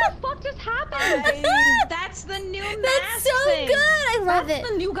 What the fuck just happened? That's the new mask That's so thing. good. I love That's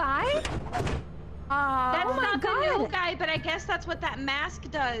it. the new guy? That's oh my not god. the new guy, but I guess that's what that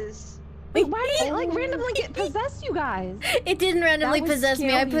mask does. Wait, Why did it like randomly get possess you guys? It didn't randomly That was possess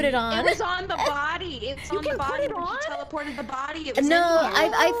me. I put it on. It was on the body. It's on the body. When she teleported the body. It was No, in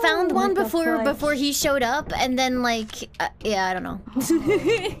here. I found one What the before fuck? he showed up, and then like yeah, I don't know.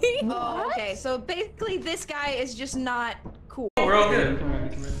 Oh, okay. So basically, this guy is just not cool. Oh, we're all good.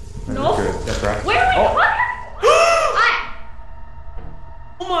 No. That's right. Wait, wait, Oh. what?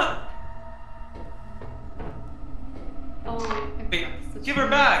 Come on. Oh. Wait, give her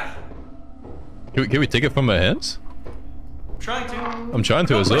back. Can we take it from my hands? I'm trying to. I'm trying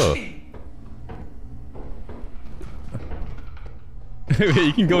to Don't as push well. me.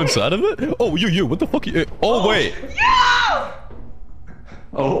 You can go inside of it? Oh, you, what the fuck? Oh, wait. Yeah!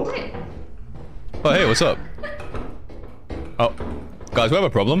 Oh. Oh, hey, what's up? Oh, guys, we have a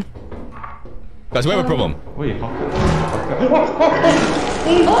problem. Guys, we have a problem. Wait,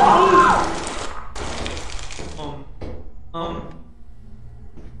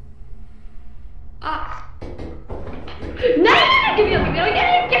 No! Give me up! Give me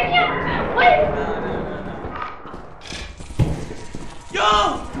up! Get me up! Wait! Yo!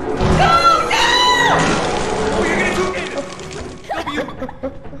 No! No! Oh, you're gonna do it!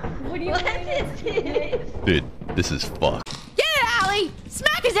 What do you want this? Dude, this is fucked. Get it, Allie!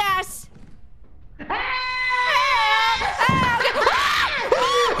 Smack his ass!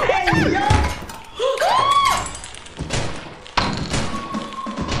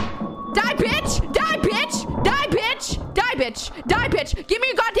 Die, bitch! Die, bitch! Die, bitch! Die, bitch! Die, bitch! Give me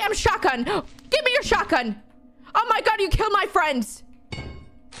your goddamn shotgun! Give me your shotgun! Oh my god, you killed my friends!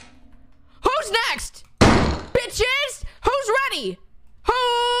 Who's next? Bitches! Who's ready?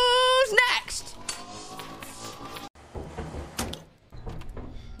 Who's next?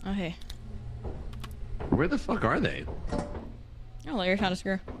 Oh, hey. Where the fuck are they? Oh, Larry found a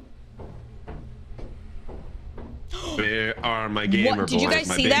screw. Where are my gamer boys? Did you guys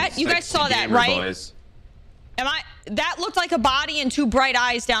my see big, that? You guys sexy saw that, gamer right? Boys. That looked like a body and two bright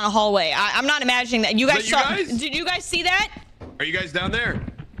eyes down a hallway. I'm not imagining that. You guys Is that saw. you guys? Did you guys see that? Are you guys down there?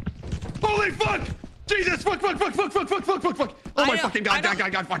 Holy fuck! Jesus! Fuck! Fuck! Fuck! Fuck! Fuck! Fuck! Fuck! Fuck! Fuck! Oh my fucking god!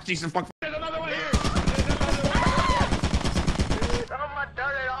 God! Fuck! Jesus! Fuck! There's another one here. Someone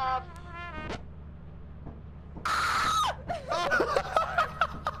turn it off.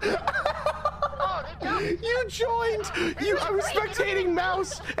 You joined. I was spectating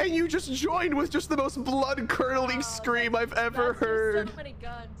Mouse, and you just joined with just the most blood-curdling scream I've ever heard. So many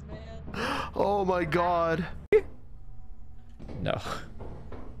guns, man. Oh my god. No.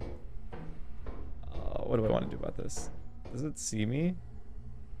 What do I want to do about this? Does it see me?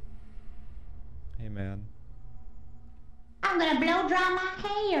 Hey, man. I'm gonna blow dry my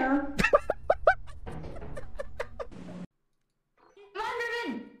hair.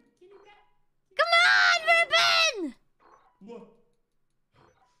 Come on, Ruben!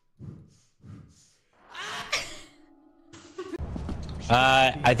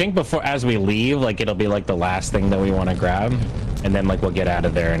 I think as we leave, like it'll be like the last thing that we want to grab, and then like we'll get out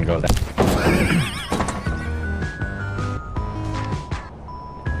of there and go there.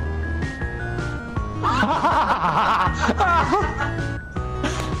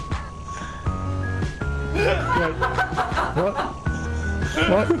 What?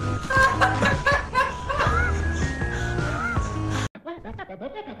 What?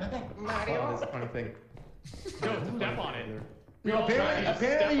 Oh, that's a funny thing. Go step on it. No,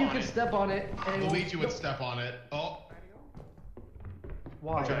 apparently you can step on it. And Luigi would step on it. Oh.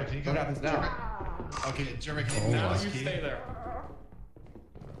 Why? Jeremy, can you go? What happens now? Okay, Jeremy, can you pick Now up this you key? stay there.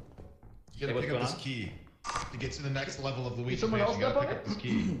 You gotta pick up this key. To get to the next level of Luigi's someone Mansion, you else gotta step pick on up this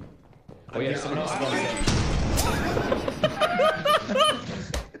key. Oh yeah, someone else.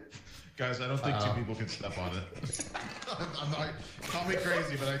 Guys, I don't think two people can step on it. I'm not. Call me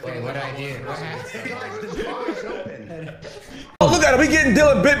crazy, but I think. What I did? What happened? Oh, look at him. He getting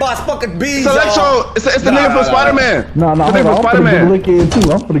Dylan bit by fucking bees. It's Electro. It's the nigga from Spider-Man. No, the nigga from Spider-Man. I'm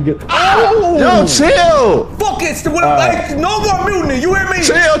gonna get. Oh! Yo, chill. Fuck it. Like, no more mutiny. You hear me?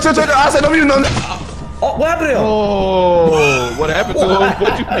 Chill. I said no mutiny. Oh, what happened to him? Oh, what happened to him?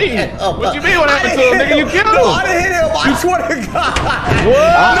 What you mean? What you mean? What happened to him, nigga? You killed him. No, I didn't hit him. I swear to God. What?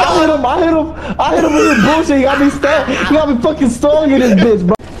 I hit him with his bullshit. He got me stuck. He got me fucking strong in this bitch,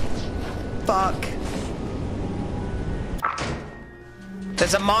 bro. Fuck.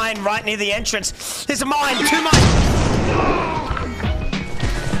 There's a mine right near the entrance. There's a mine. 2 mines.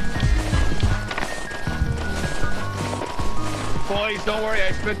 Boys, don't worry.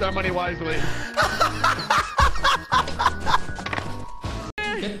 I spent our money wisely.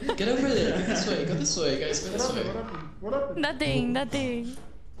 Get over there. Go this way. Go this way, guys. Go this way. Nothing, nothing.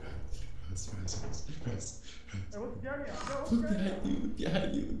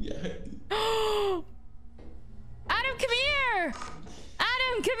 Behind you. Adam, come here!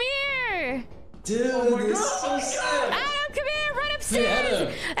 Adam, come here! Dude, oh my this God. is so sad. Adam, come here! Run upstairs! Hey, Adam.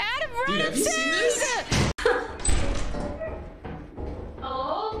 Adam, run Dude, have you upstairs! seen this?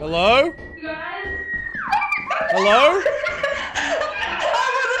 Hello? You guys? Hello?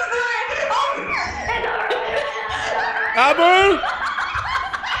 Abu?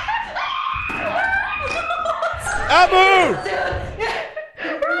 Abu?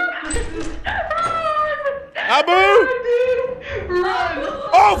 Abu?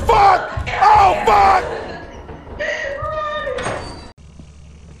 Oh fuck! Oh fuck!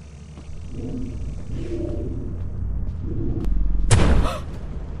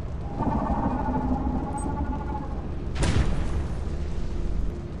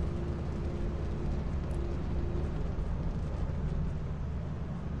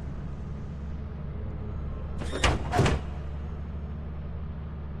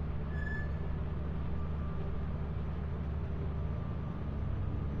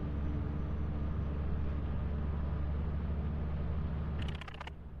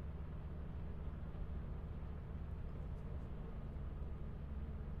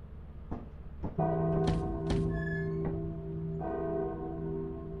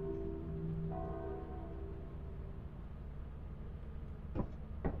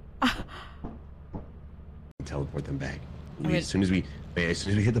 Teleport them back. As soon as we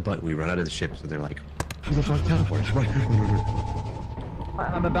hit the button, we run out of the ship. So they're like, "Who the fuck teleports?" Run.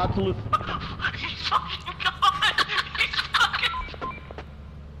 I'm about to lose.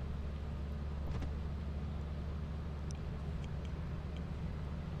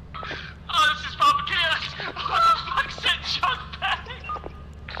 Oh, this is Papa Chaos! Oh, fuck, sent Chuck back!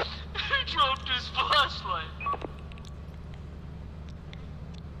 Who dropped his flashlight?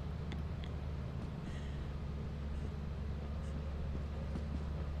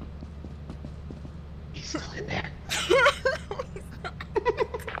 He's still in there.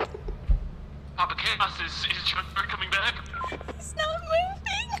 Papa Chaos, is Chuck coming back? It's not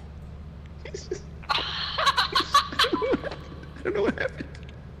moving! I don't know what happened.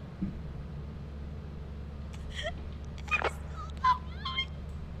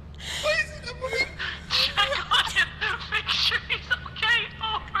 Check on him! Make sure he's okay,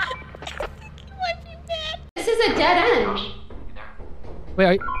 over! He might be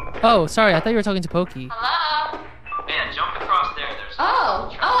Wait, oh, sorry. I thought you were talking to Pokey. Hello? Yeah, jump across there. There's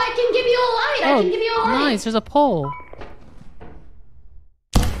Oh, I can give you a light. I can give you a light. Nice. There's a pole.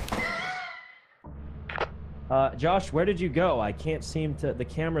 Josh, where did you go? I can't seem to. The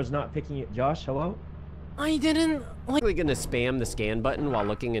camera's not picking it. Josh, hello? I didn't. We're gonna spam the scan button while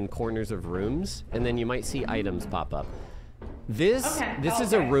looking in corners of rooms, and then you might see items pop up. This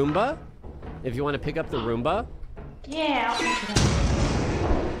is a Roomba. If you want to pick up the Roomba. Yeah, I'll pick it up.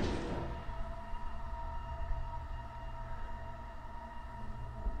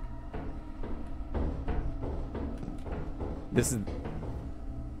 This is.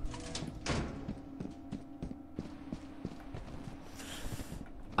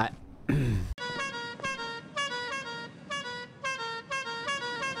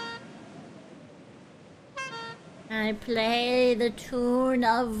 I play the tune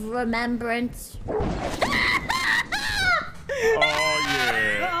of remembrance. Oh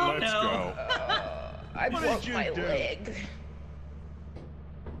yeah, let's go. I broke my leg.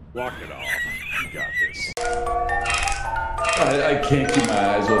 Walk it off. You got this. I can't keep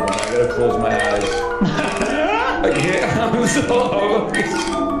my eyes open. I gotta close my eyes. I can't. I'm so hungry.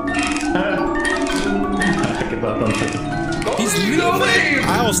 He's leaving.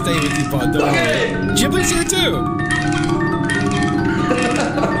 I'll stay with you, bud. Don't worry. Ghibli's here too.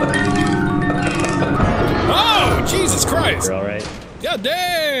 Oh, Jesus Christ! You're all right. God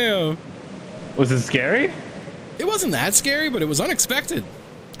damn! Was it scary? It wasn't that scary, but it was unexpected.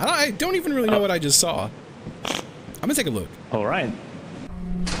 I don't even really know what I just saw. I'm gonna take a look. All right.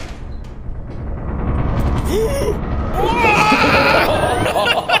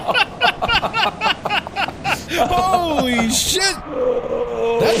 Holy shit!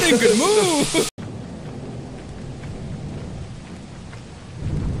 That thing could move!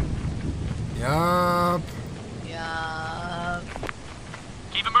 Yup.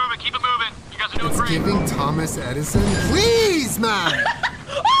 Keep it moving, keep it moving. You guys are doing It's great. giving Thomas Edison. Please, man!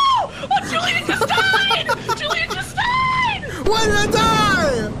 Oh, Julian just died! Julian just died! Why did I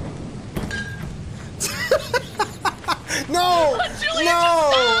die? No! Julian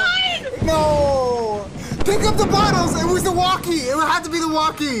No! just died! No! Pick up the bottles! It was the walkie! It had to be the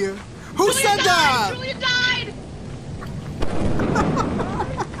walkie! Who said that? Julian died!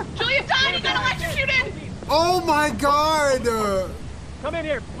 Julian died! He got electrocuted! Oh my god! Come in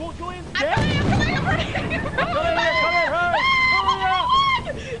here. Julian's I'm dead. coming, Come in here, hurry.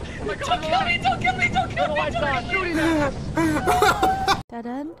 Don't kill me! Don't kill me! Don't kill me! Dead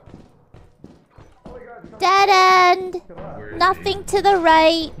end? Dead end! Nothing to the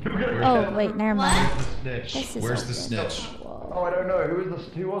right. Oh, wait, never mind. Snitch. This is Where's the open. snitch? Oh, I don't know. Who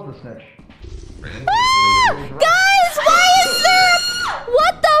was the snitch? Guys, why is there...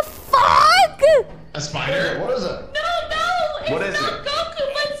 What the fuck? A spider? What is it? No! What It's is not Goku,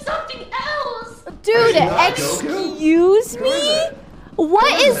 but something else! Dude, not excuse me?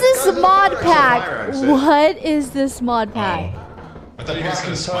 What is this mod pack? What is this mod pack? I thought you guys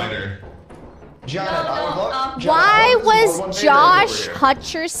said a spider. Janet, Why was Josh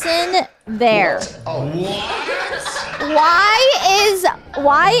Hutcherson there? Oh, Why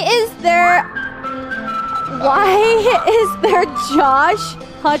is there Josh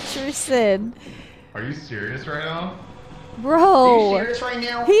Hutcherson? Are you serious right now? Bro. Are you serious right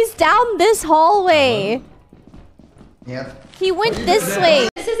now? He's down this hallway. Yep. He went this way.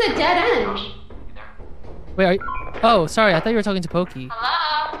 This is a dead end. Wait, oh, sorry. I thought you were talking to Pokey.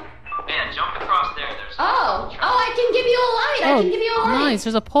 Hello? Yeah, jump across there. There's Oh, I can give you a light. I can give you a light. Nice.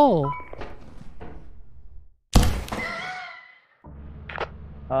 There's a pole.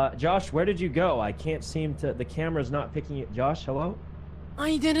 Josh, where did you go? I can't seem to. The camera's not picking it. Josh, hello?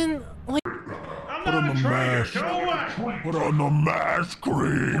 I didn't. Like... Put on the mask. Put on the mask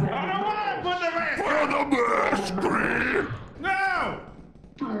cream. Put on the mask cream. No!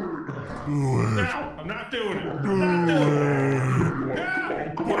 No, I'm not doing it. I'm not doing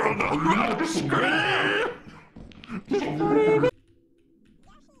it. Put on the mask cream.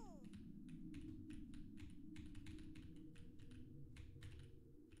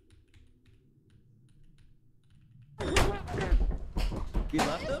 You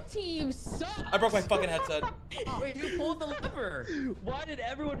left him? Team sucks. I broke my fucking headset. Wait, you pulled the lever. Why did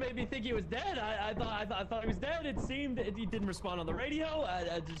everyone make me think he was dead? I thought he was dead. It seemed that he didn't respond on the radio.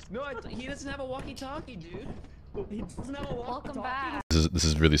 He doesn't have a walkie-talkie, dude. He doesn't have a walkie-talkie. Welcome back. This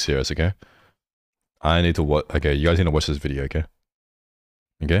is really serious, okay? I need to watch. Okay, you guys need to watch this video, okay?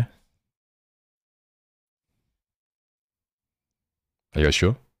 Okay? Are you guys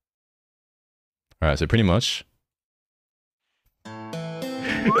sure? Alright, so pretty much.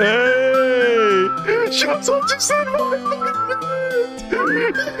 Hey! Shots up just said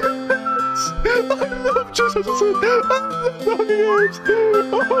love Jesus. Oh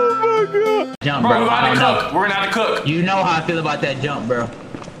my god. Jump, Bro, bro. we're I gonna don't have to cook. know. We're gonna have to cook. You know how I feel about that jump, bro.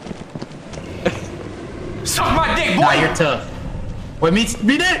 Suck my dick, boy. Nah, you're tough. Wait, meet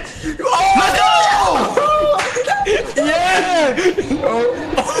it. Oh, let's go! Yeah.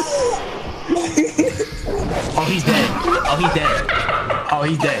 Oh, he's dead. Oh, he's dead. Oh,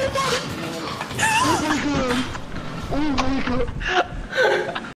 he's dead.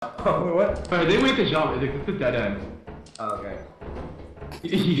 Oh, wait, what? Alright, they wait to jump. It's a dead end. Oh, okay.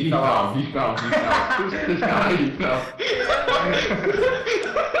 He fell. This guy, he fell.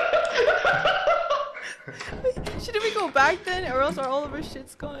 Shouldn't we go back then, or else are all of our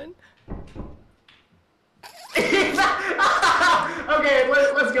shits gone? Okay,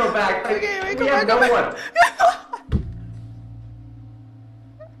 let's go back. Okay, wait, go we back, have no go one. back.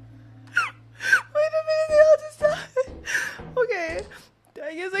 Wait a minute, they all just died. Okay,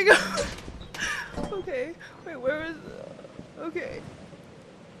 I guess I go. Okay, wait, where is? Okay.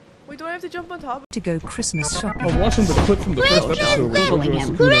 Wait, do I have to jump on top? To go Christmas shopping. I was watching the clip from the first episode where Jojo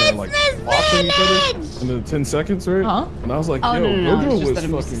was like watching each other in the 10 seconds, right? Huh? And I was like, Oh, yo, no, Jojo it's just was that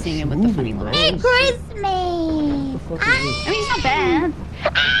I'm used to fucking seeing him with the funny smoothing, bro. Hey, Christmas! I mean, it's not bad.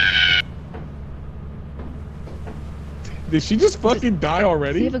 Did she just fucking die Do you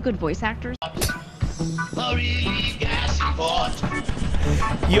already? have a good voice actor?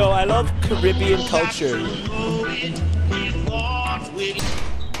 Yo, I love Caribbean culture.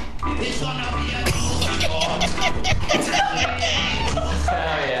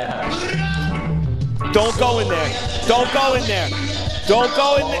 Don't go in there. Don't go in there. Don't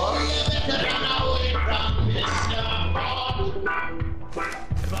go in there.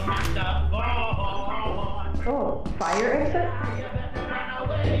 Oh, fire exit?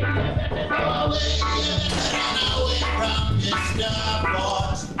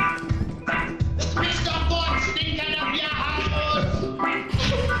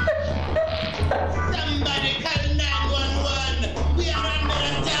 Somebody call 911. We are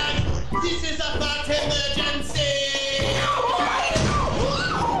under attack. This is a hot emergency.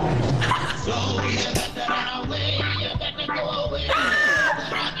 So you better run away. You better go away.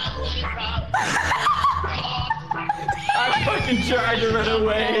 Run away from I fucking tried to run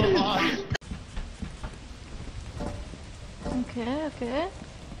away. Okay, okay.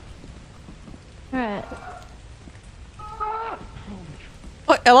 Alright.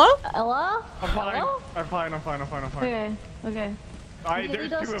 Oh, Ella? Ella? I'm fine. Ella? I'm fine. I'm fine. I'm fine. I'm fine. Okay, okay. Alright, Okay,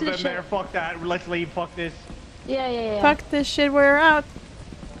 there's lead us two of to the them ship. there. Fuck that. Let's leave. Fuck this. Yeah. Fuck this shit, we're out.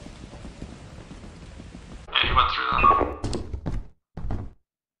 Yeah, he went through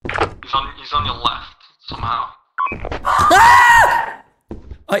that. He's on your left somehow.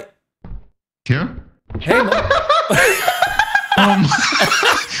 Here? Hey, man.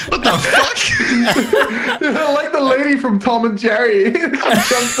 What the fuck? Like the lady from Tom and Jerry.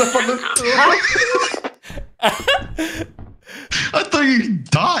 Jumps up on the I thought you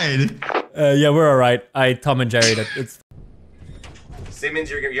died. Yeah, we're alright. Tom and Jerry, it's... Simmons,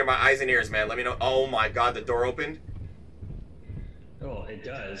 you're my eyes and ears, man. Let me know. Oh my god, the door opened. Oh, it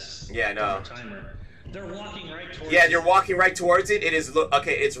does. Yeah, no. Timer. They're walking right towards Yeah, you're walking right towards it. It is,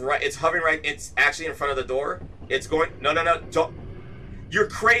 okay, it's right, it's hovering right, it's actually in front of the door. It's going, no, don't. You're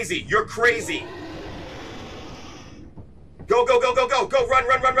crazy, you're crazy. Go, run.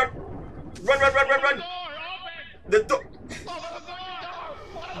 Run. The door.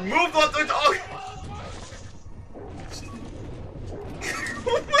 Move the door.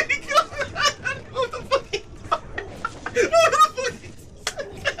 Oh my god. Move the fucking door.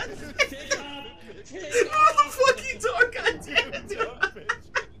 Move the fucking door, god damn it, dude. Move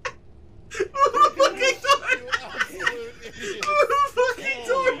the fucking door. Move the fucking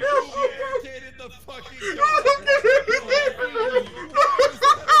door.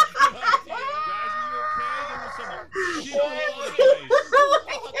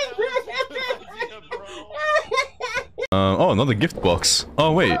 Oh, another gift box.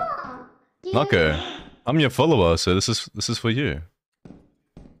 Oh wait, Nako, I'm your follower, so this is for you.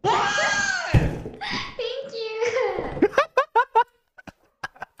 Thank you.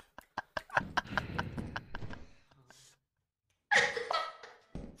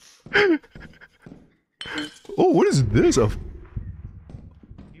 Oh, what is this? You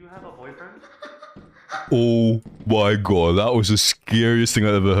have a boyfriend? Oh my god, that was the scariest thing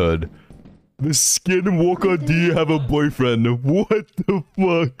I've ever heard. The Skinwalker, do you have a boyfriend? What the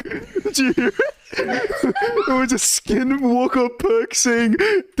fuck? Did you hear it? It was a Skinwalker perk saying,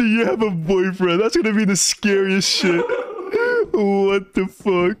 do you have a boyfriend? That's gonna be the scariest shit. What the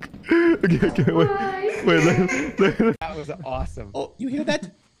fuck? Okay, wait. That was awesome. Oh, you hear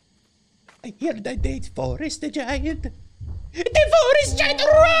that? I hear the forest giant. The forest giant,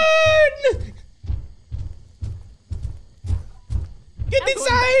 run! Get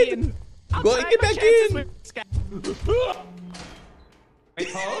inside! Get back in! Wait,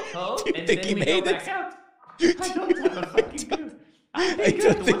 hold. Do you think he made it? Out. I don't have a fucking clue. I think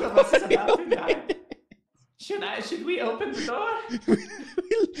that one of us is about to die. Should we open the door?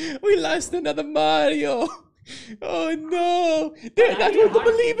 we lost another Mario. Oh no! They're not going to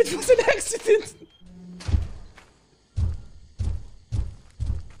believe it was an accident.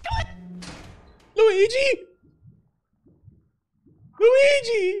 Luigi!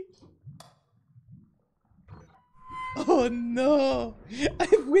 Luigi! Oh no!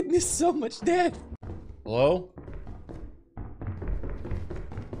 I've witnessed so much death. Hello?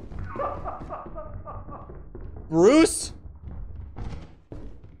 Bruce?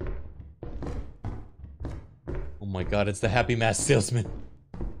 Oh my god, it's the Happy Mask salesman.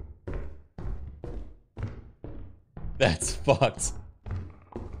 That's fucked.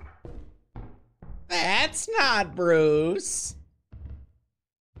 That's not Bruce.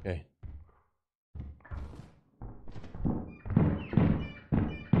 Okay.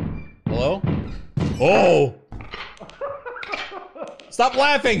 Hello? Oh! Stop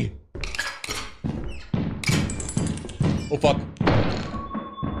laughing! Oh fuck.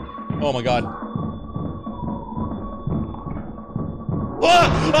 Oh my god.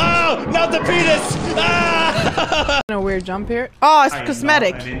 Oh! Not the penis! Ah! A weird jump here. Oh, it's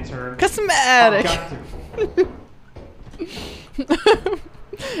cosmetic. Cosmetic.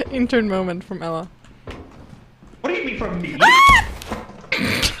 Intern moment from Ella. What do you mean from me?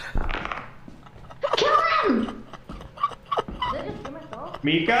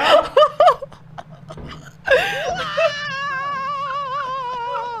 Mika?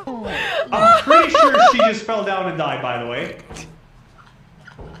 I'm pretty sure she just fell down and died, by the way.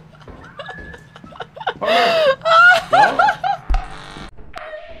 Oh, no. No?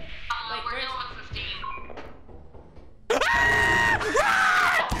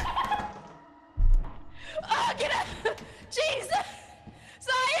 Oh, get up! Jesus!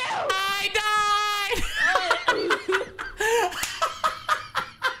 Saw you! I died!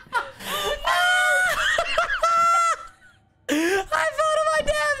 I fell to my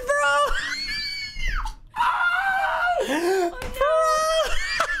death, bro!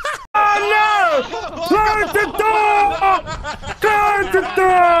 Oh no! Close the door! Close the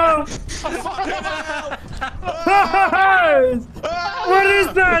door! What is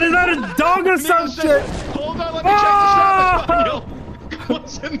that? Is that a dog or some shit? Hold on, let me check the service manual.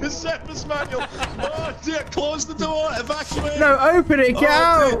 What's in the service manual? Oh dear, close the door, evacuate. No, open it, get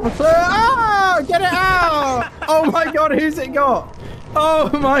out! Oh, get it out! Oh my god, who's it got? Oh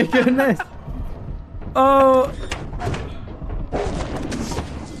my goodness! Oh!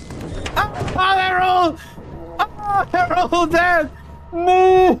 Oh, they're all dead!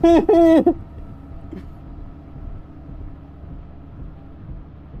 No!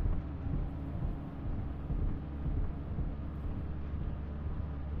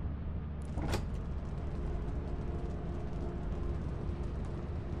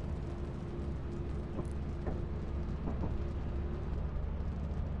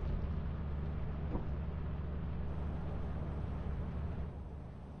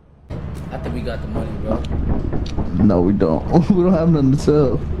 I think we got the money, bro. No, we don't. We don't have nothing to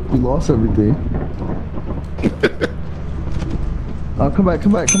sell. We lost everything. Oh, come back,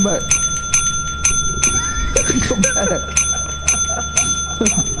 come back, come back. Come back.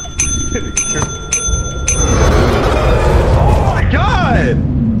 Oh my god!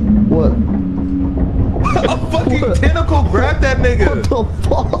 What? A fucking tentacle grabbed that nigga! What the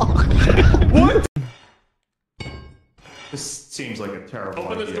fuck? What? This seems like a terrible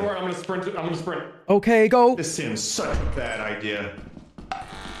idea. Open this door, I'm gonna sprint. I'm gonna sprint. Okay, go. This seems such a bad idea.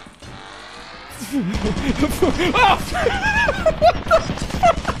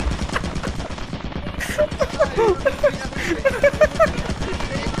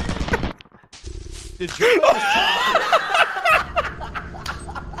 Did you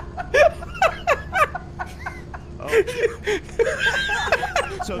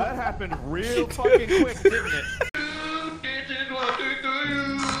So that happened real fucking quick, didn't it?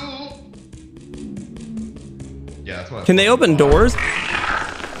 Yeah, that's what. Can they open doors?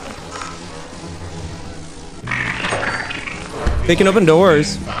 They can open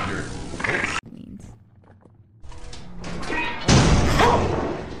doors.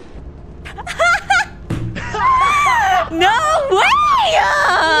 No way!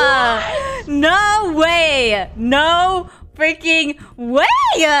 No way! No freaking way!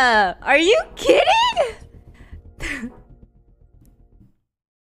 Are you kidding?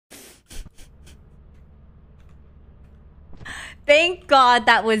 Thank God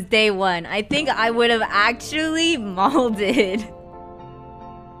that was day one. I think I would have actually molded.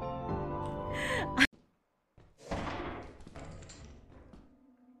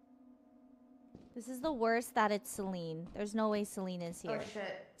 This is the worst that it's Celine. There's no way Celine is here. Oh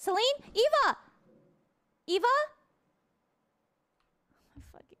shit. Celine? Eva! Eva? Oh my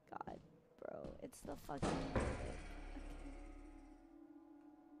fucking God, bro. It's the fucking...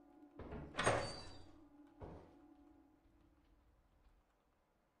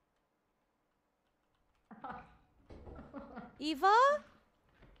 Eva?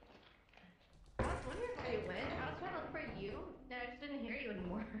 I was wondering where you went. I was trying to look for you, and I just didn't hear you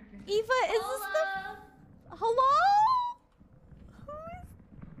anymore. Eva, is this the... Hello? Who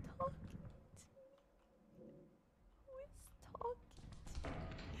is talking to me? Who is talking to me?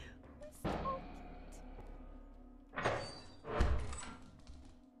 Who is talking to me?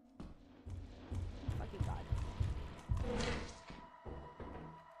 Fucking God.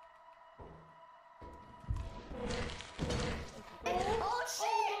 Oh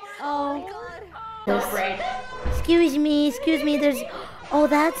shit! Oh. Excuse me, there's... Oh,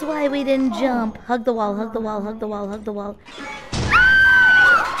 that's why we didn't jump. Hug the wall, hug the wall, hug the wall, hug the wall.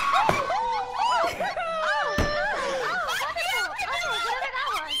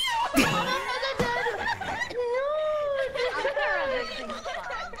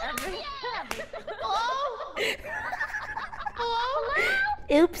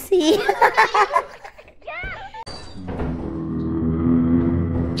 Oopsie.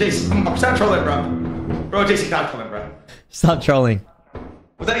 Jason, stop trolling, bro. Bro, Jason, stop trolling, bro. Stop trolling.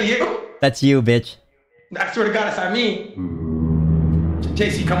 Was that you? That's you, bitch. I swear to God, it's not me.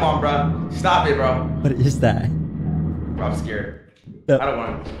 JC, come on, bro. Stop it, bro. What is that? Bro, I'm scared. I don't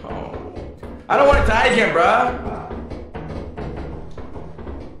want to. Oh. I don't want to die again, bro.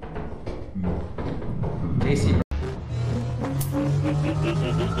 JC, bro.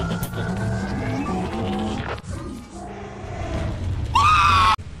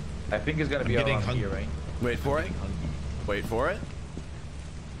 I think it's gonna be around here, right? Wait for it. Wait for it.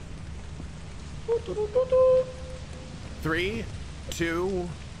 3, 2,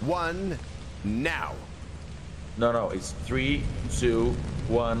 1, now. No, it's 3, 2,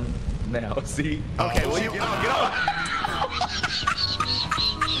 1, now. See? Okay, well you get up.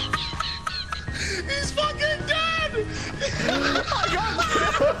 He's fucking dead!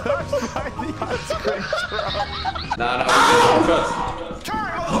 No,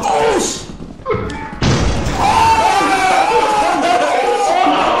 trust.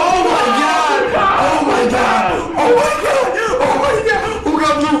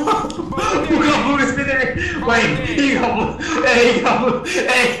 Wait, he got blue. Hey, he got blue.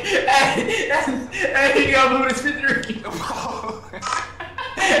 Hey, he got blue to spin through. He got blue.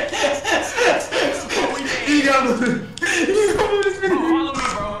 He got blue to spin through. Follow me,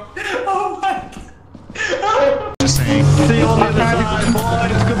 bro. Oh my God. Just saying. See you on the other side,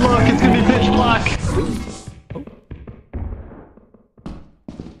 boys. Good luck. It's gonna be pitch black.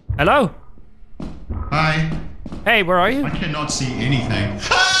 Hello? Hi. Hey, where are you? I cannot see anything.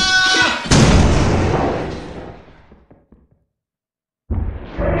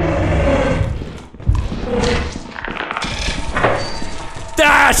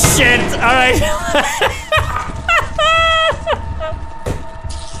 Ah, shit! Alright.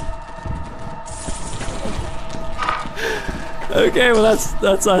 Okay, well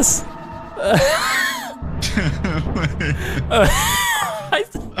that's us.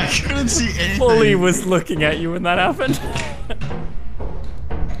 I couldn't see anything. Fully was looking at you when that happened.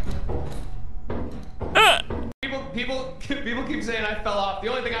 People keep saying I fell off. The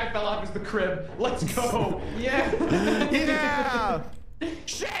only thing I fell off is the crib. Let's go. Yeah. Yeah.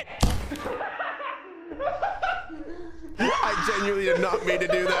 Shit. I genuinely did not mean to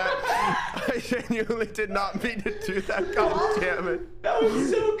do that. I genuinely did not mean to do that. God damn it. That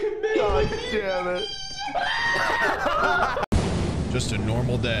was so committed. God damn it. Just a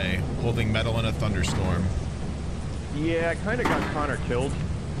normal day, holding metal in a thunderstorm. Yeah, I kind of got Connor killed.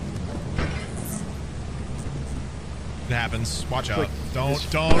 It happens. Watch out. Like, Don't.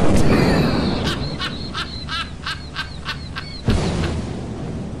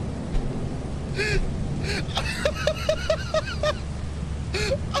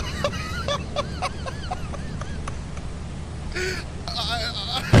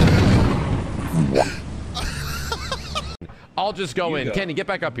 I'll just go in. Kenny, get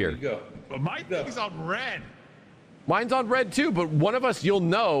back up here. But my thing's on red. Mine's on red too, but one of us, you'll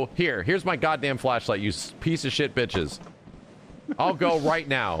know. Here's my goddamn flashlight, you piece of shit bitches. I'll go right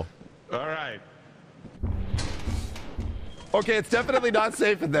now. All right. Okay, it's definitely not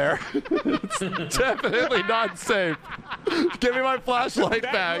safe in there. It's definitely not safe. Give me my flashlight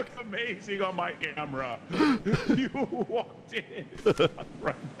That back. looks amazing on my camera. You walked in,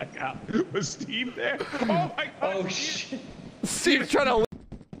 right back out. Was Steve there? Oh my God! Oh shit! Steve's trying to.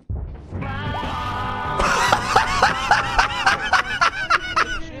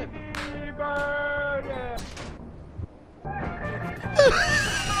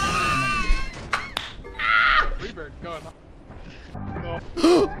 Freebird going on.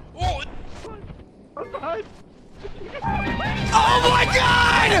 Oh! Outside. Oh my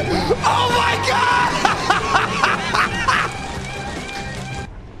God! Oh my God!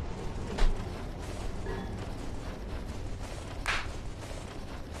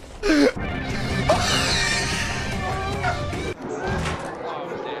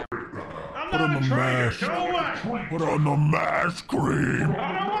 I'm Put on the mask. So what? Put on the mask cream.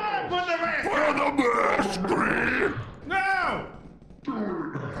 I don't want to put the mask. Put on the mask cream. No! Do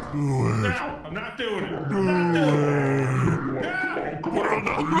it. No, I'm not doing it. Do it. Put on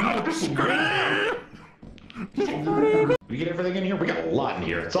the mask cream. We get everything in here? We got a lot in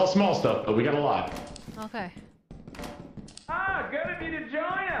here. It's all small stuff, but we got a lot. Okay. Ah, good of you to join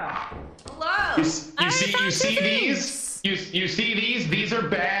us. Hello. You see these? You see these? These are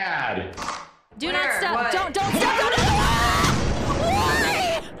bad. Do not step. Don't step.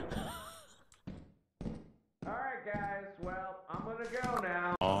 Why? All right, guys. Well, I'm gonna go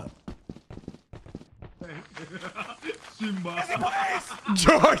now.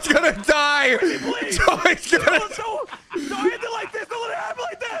 George's gonna die! George's gonna Don't end it like this! Don't let it happen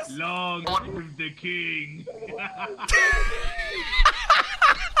like this! Long live the king!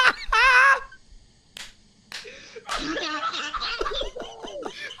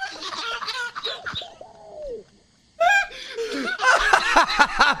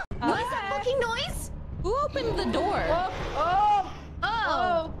 What is that fucking noise? Who opened the door?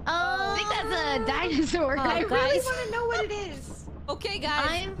 I think that's a dinosaur. I really want to know what it is. Okay,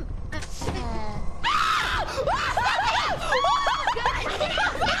 guys.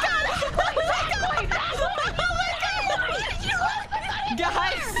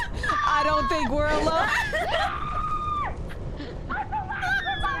 Guys, I don't think we're alone.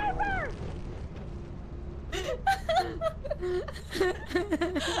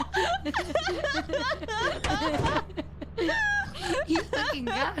 He fucking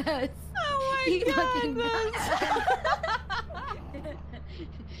got us. Oh my He God. fucking got us.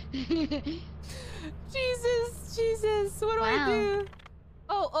 Jesus, what do I do?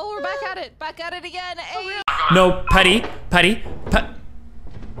 Oh, we're back at it again. Hey. No, Patty. Okay,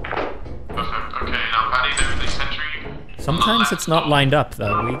 now Patty, there's the sentry. Sometimes it's not lined up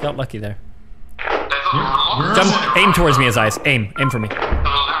though. We got lucky there. There's Jump, aim towards me, Azais. Aim for me.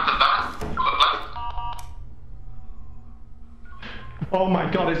 Oh my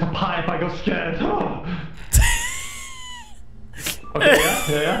God, it's a pipe. I got scared. Oh. Okay,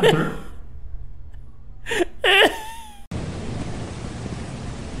 yeah, through.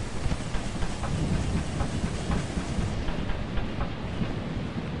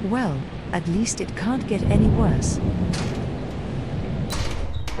 Well, at least it can't get any worse.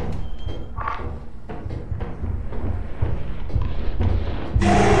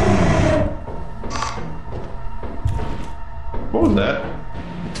 What was that?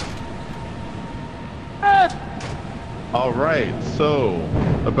 All right, so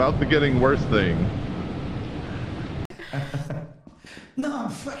about the getting worse thing. No, I'm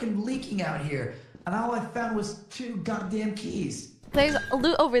fucking leaking out here, and all I found was 2 goddamn keys. There's a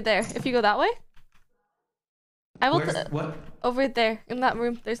loot over there. If you go that way, I will. What? Over there in that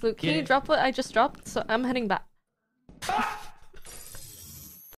room, there's loot. Can you drop what I just dropped? So I'm heading back.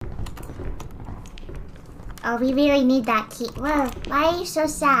 Oh, we really need that key. Whoa, why are you so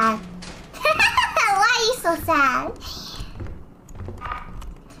sad? Why are you so sad?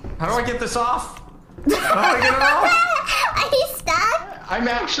 How do I get this off? How do I get it off? Are you stuck? I'm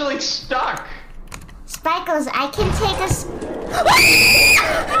actually stuck. Sparkles, I can take a. I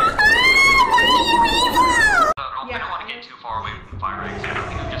don't want to get too far away from fire exit. I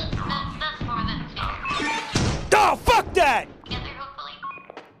think I'm just. That's more than Oh, fuck that! together, hopefully.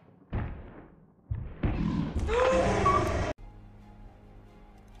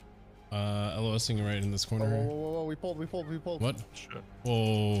 LOSing right in this corner. Whoa, we pulled. What?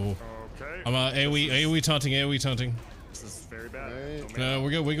 Whoa. Okay. I'm AoE taunting, This is very bad. No,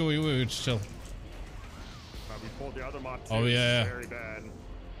 we're good, we just chill. We pulled the other mod too. Oh yeah. This is very bad.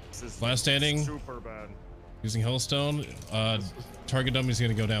 This is Last standing. super bad. Using Hellstone. Target dummy's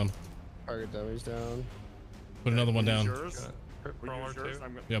gonna go down. Target dummies down. Put another one down. Crawler too.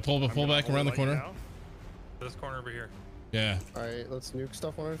 Yeah, pull back around the corner. This corner over here. Yeah. Alright, let's nuke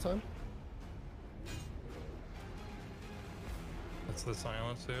stuff one at a time. That's the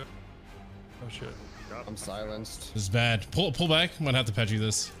silence too. Oh shit. I'm silenced. This is bad. Pull back. Might have to Petri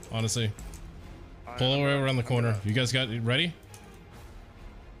this, honestly. Pull around the corner. You guys got it ready?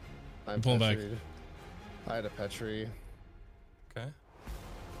 I'm pulling back. I had a Petri. Okay.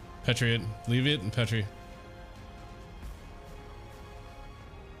 Petri it. Leave it and Petri.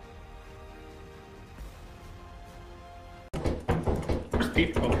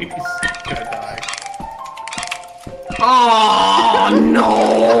 He's gonna die. Oh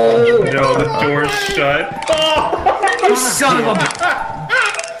no! No, the door's shut. Oh, you son of a!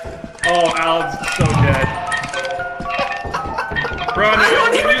 Oh, Alan's so dead. Run! I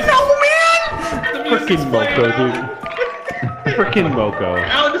don't even know, man! Freaking Moko, dude. Freaking Moko.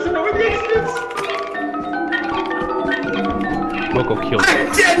 Alan doesn't know where the exit is. Moko killed him.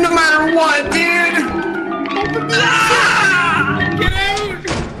 I'm dead no matter what, dude! Ah! Get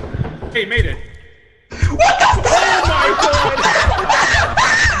out! Hey, made it. What the fuck? Oh my god!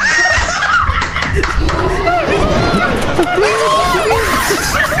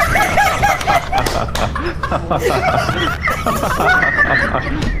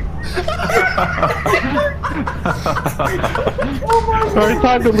 Sorry,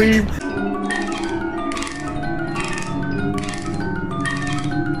 time to leave.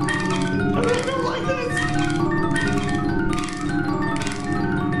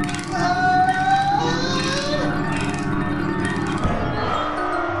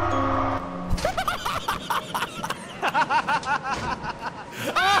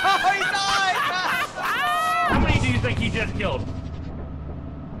 Oh, he died! How many do you think he just killed?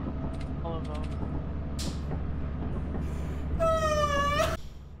 Oh no.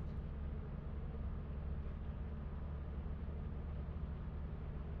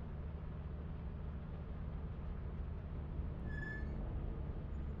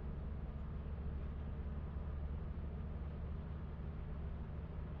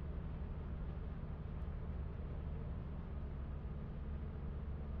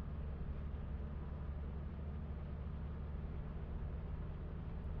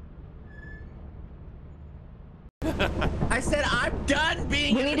 I said I'm done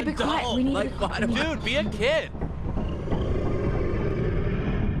being We need to be quiet. We need to be quiet. Dude, be a kid.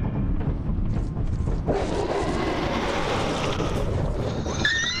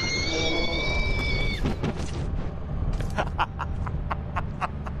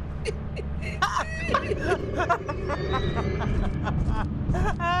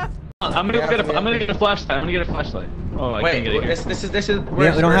 I'm gonna get a flashlight. I'm gonna get a flashlight. Oh, I can't get it here. This is. We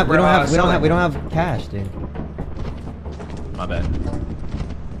don't have cash, dude. My bad.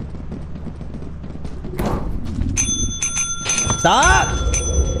 Stop!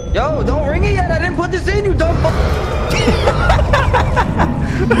 Yo, don't ring it yet. I didn't put this in. You dumb.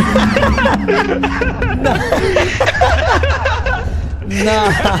 No,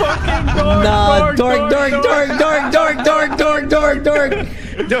 dork.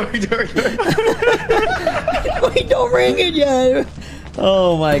 Wait, don't ring it yet.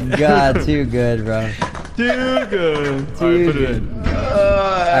 Oh my god, too good, bro. Too good. Too good.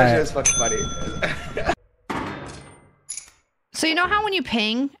 That's just fucking funny. So you know how when you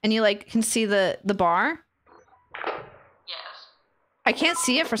ping and you like can see the bar? Yes. I can't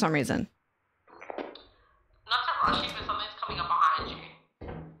see it for some reason. Not to rush you, but something's coming up behind you.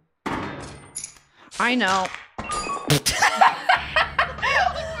 I know.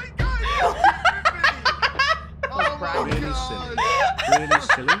 Really silly. Really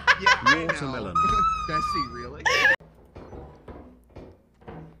silly. Watermelon. Bessie, really?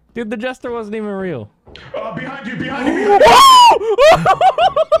 Dude, the jester wasn't even real. Behind you, behind you, behind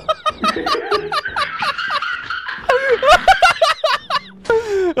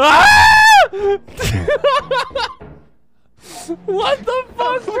What the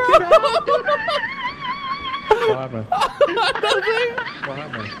fuck, bro? What happened? Nothing. What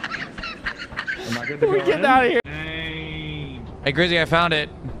happened? Am I good to go We're getting in? out of here. Hey, Grizzy, I found it.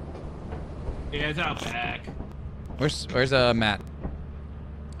 Yeah, it's out back. Where's Matt?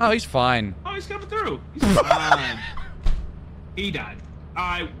 Oh, he's fine. Oh, he's coming through. He's fine. He died.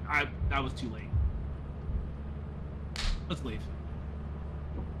 That was too late. Let's leave.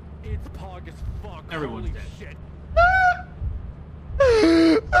 It's pog as fuck. Everyone's Holy dead. shit.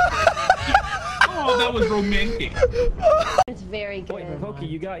 Oh, that was romantic. It's very good. Wait, Pokey,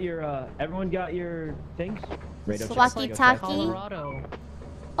 you got your everyone got your things? Radio check. Walkie-talkie. Colorado.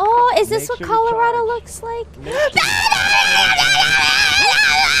 Oh, is this Make what sure you Colorado charge. looks like?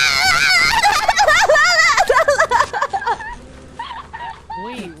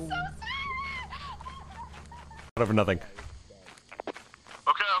 Whatever, nothing.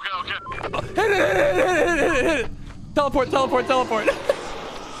 Hit it. Teleport.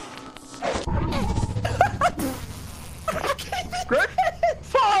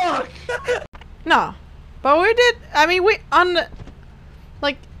 Fuck! No, but we did. I mean, we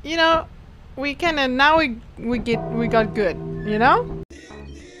like, you know, we can, and now we got good. You know.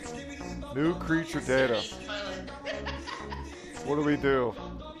 New creature data. What do we do?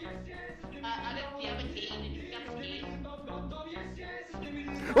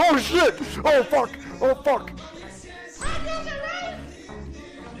 Oh shit! Oh fuck! Oh fuck!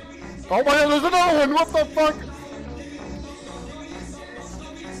 Oh my god, there's another one! What the fuck?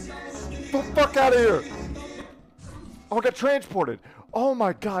 Get the fuck out of here! Oh, I got transported! Oh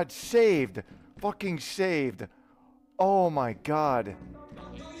my god, saved! Fucking saved! Oh my god!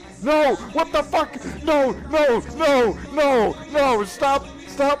 No! What the fuck? No! Stop!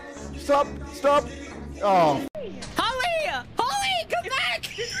 Oh. Holly, come back!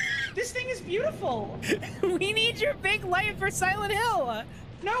 This thing is beautiful. We need your big light for Silent Hill.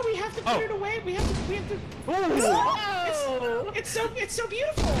 No, we have to put it away. We have to. Oh! It's so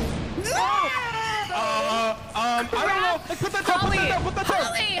beautiful. I don't know. Put that down.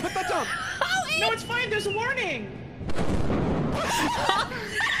 Holly! No, it's fine. There's a warning.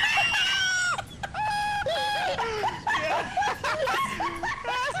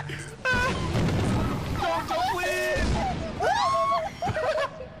 Don't please.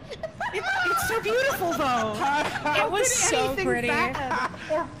 It's so beautiful, though. It was so pretty. Or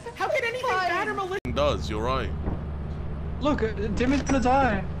how could anything bad or malicious? You're right. Look, Dim is gonna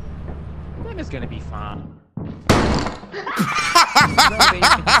die. Dim is gonna be fine.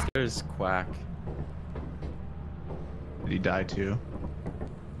 There's Quack. Did he die too?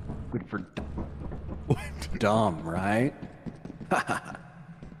 Good for. Dumb, right?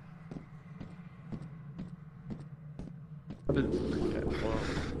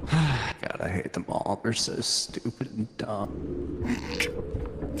 God, I hate them all. They're so stupid and dumb.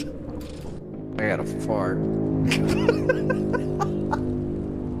 I gotta fart.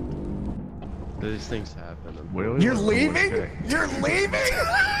 These things happen. You're leaving? You're leaving?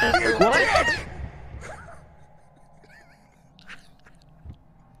 What?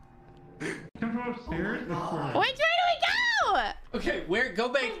 Come upstairs. Which way do we go? Okay, go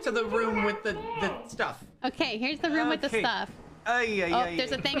back to the room with the stuff. Okay, here's the room with the stuff.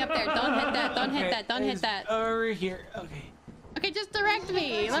 There's a thing up there. Don't hit that. Don't hit that. Don't hit that. Over here. Okay. Okay, just direct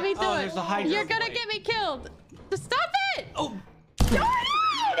me. Let me do it. There's a hydrant. You're gonna get me killed. Just stop it. Oh. Darn it!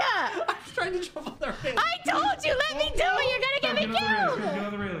 I was trying to jump on the railing. I told you, let me do it. You're gonna get me killed. Get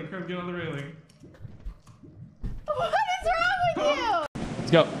on the railing. Get on the railing. What is wrong with you?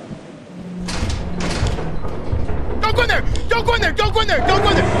 Let's go. Don't go in there! Don't go in there! Don't go in there! Don't go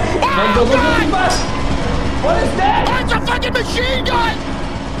in there! Oh, Go What is that? oh, it's a fucking machine gun!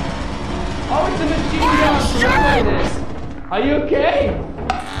 Oh, it's a machine gun. Shit! Are you okay?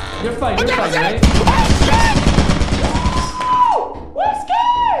 You're fine, right? Oh, shit! Oh, we're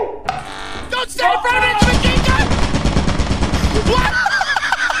scared! Don't stand in front of me! It's a machine gun! What?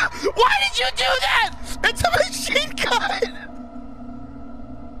 Why did you do that? It's a machine gun!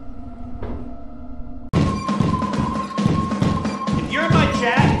 If you're in my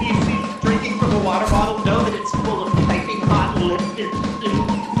chat and you see drinking from a water bottle, know that it's full of piping hot liquid.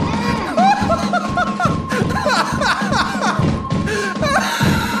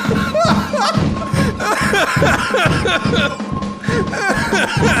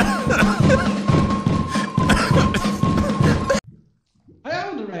 I am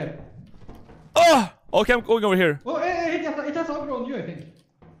on the ramp. Oh! Okay, I'm going over here. Oh, it has outgrown you, I think.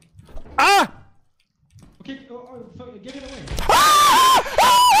 Ah! Okay, get it away.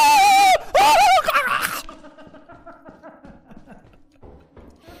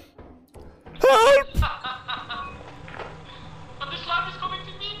 Help! But the slime is coming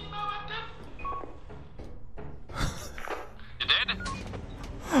to me. No, I'm dead. You dead?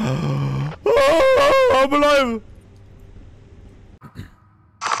 Oh, I'm alive!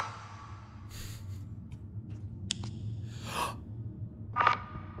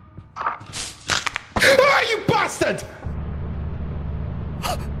 Ah, you bastard!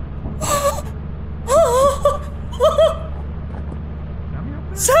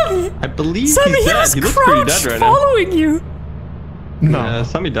 Sammy! I believe Sammy, he's he dead. was He looks pretty crouched dead right now. following you. No. Yeah,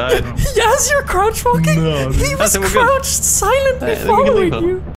 Sammy died. Yes, you're crouch walking. No, he was we're good. crouched silently Hey, then we can following leave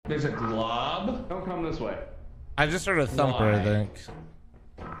you. There's a glob. Don't come this way. I just heard a thumper, I think.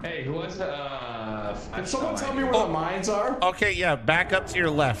 Hey, who was Can someone tell me where the mines are? Okay, yeah, back up to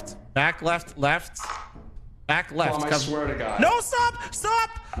your left. Back left. Back left. I swear to God. No, stop! Stop!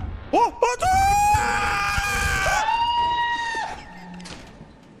 Oh,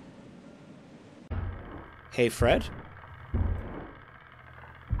 Hey, Fred?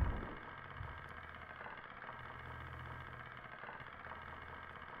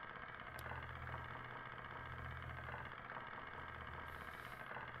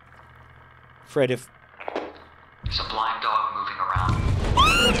 Fred, if... There's a blind dog moving around.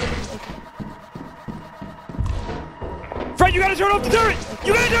 Fred, you gotta turn off the turret!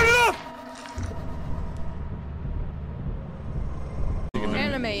 You gotta turn it off!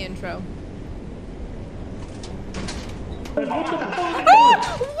 Anime intro.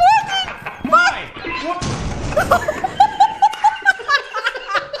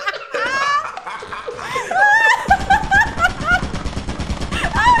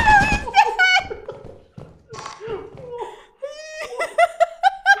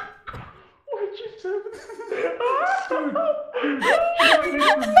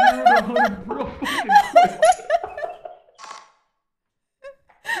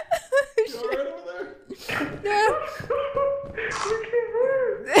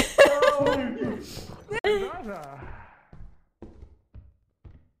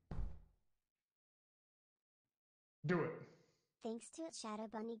 Do it. Thanks to Shadow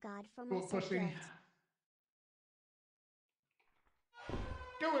Bunny God for Do my it, pussy. gift.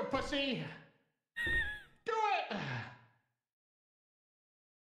 Do it, pussy. Do it.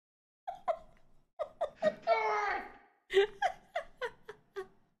 Do it.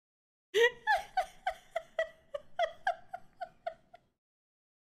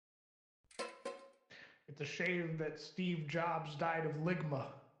 It's a shame that Steve Jobs died of ligma.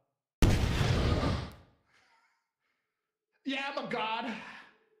 Yeah, I'm a god.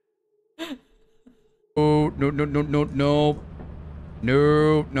 Oh, no, no, no, no, no.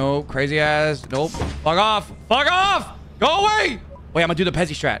 No, no, crazy ass. Nope. Fuck off. Fuck off. Go away. Wait, I'm gonna do the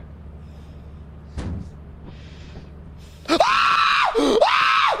Pezzy strat.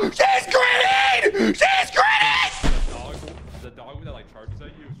 She's grinning! She's grinning! The dog that like charges at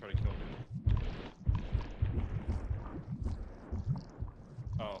you is trying to kill me.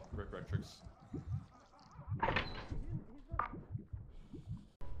 Oh, Rick Rectrix.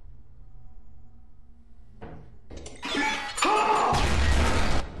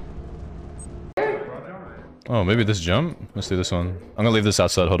 Oh, maybe this jump? Let's do this one. I'm gonna leave this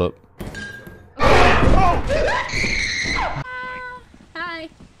outside, hold up. Hi.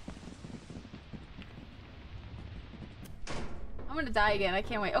 I'm gonna die again. I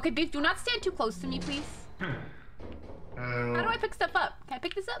can't wait. Okay, babe, do not stand too close to me, please. How do I pick stuff up? Can I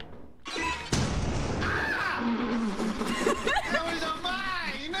pick this up? That was a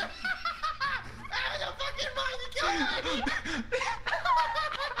mine! That was a fucking mine! You killed me!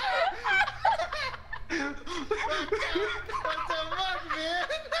 What the fuck, man?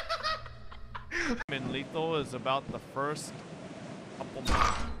 In lethal is about the first couple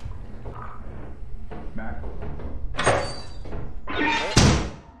Back.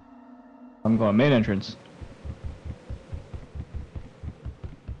 I'm going main entrance.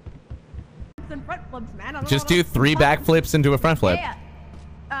 And front flips, man. I don't Just know do 3 backflips into a front flip. Yeah.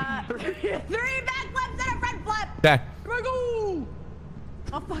 3 backflips and a front flip. Okay. Here we go.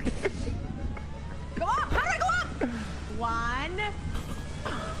 Oh fuck. Go up. How do I go up? 1.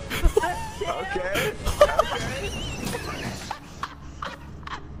 Okay.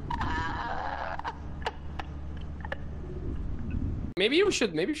 Maybe we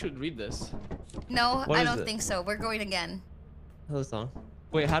should read this. No, What I is don't it? think so. We're going again. Hello, song.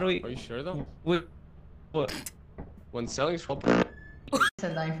 Wait, how do we? Are you sure though? Wait, what? When selling swap.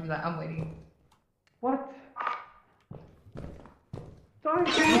 Said dying from that. I'm waiting. What?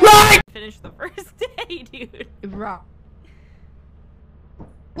 Finish the first day, dude. Rock.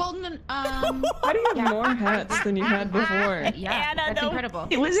 Well, How do you have more hats than you had before? Yeah, Anna, that's no. incredible.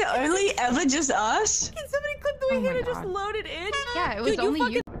 Was it only ever just us? Can somebody clip the way Hannah just loaded in? Yeah, it was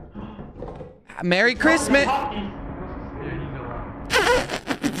only you. Merry Christmas!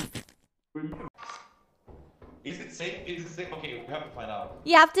 Is it safe? Is it safe? Okay, we have to find out.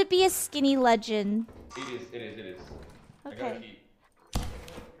 You have to be a skinny legend. It is, it is, it is. I got a Okay. key.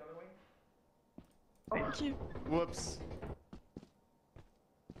 Thank you. Whoops.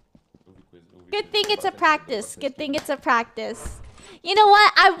 Good thing it's a practice. Good thing it's a practice. You know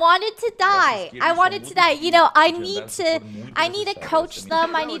what? I wanted to die. I wanted to die. You know, I need to coach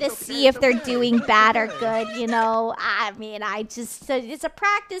them. I need to see if they're doing bad or good, you know. I mean, it's a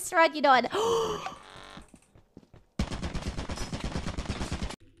practice run, you know, and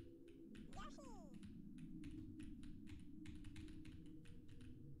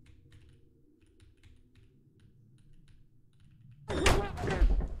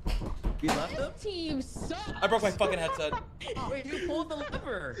You left him? Team sucks. I broke my fucking headset. Wait, who pulled the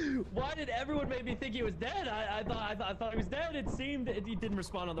lever? Why did everyone make me think he was dead? I thought he was dead. It seemed that he didn't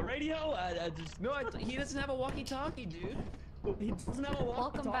respond on the radio. He doesn't have a walkie-talkie, dude. He doesn't have a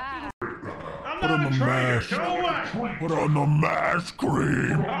walkie-talkie. Welcome back. I'm not a traitor. So what? Put on the mask,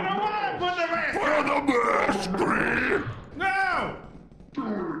 cream. I don't want to put the mask Put on the mask, cream. No! Do it.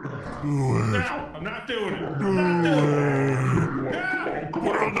 No, I'm not doing it. Do it.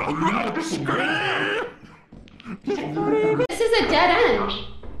 Put on the mask, cream. This is a dead end.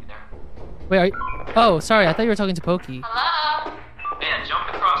 Wait, are you... Oh, sorry. I thought you were talking to Pokey. Hello? Yeah, jump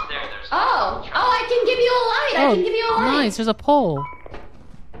across there. There's Oh, I can give you a light. I can give you a light. Nice. There's a pole.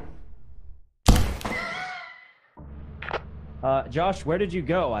 Josh, where did you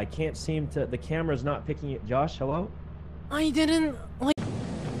go? I can't seem to. The camera's not picking it. Josh, hello? I didn't like.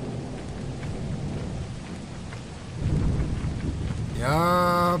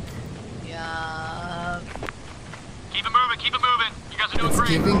 Yup. Yup. Keep it moving. Keep it moving. You guys are doing It's great.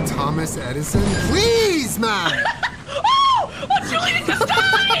 giving Thomas Edison. Please, man. Oh, Julian just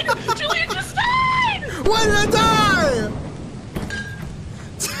died! Julian just died! Why did I die?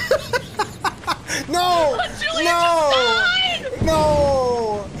 No!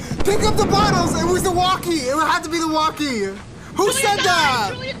 No! Pick up the bottles! It was the walkie! It had to be the walkie! Who said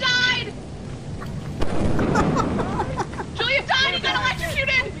that? Julian died! Julian died! He got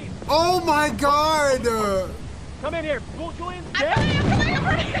electrocuted! Oh my god! Come in here. Julian's I'm dead.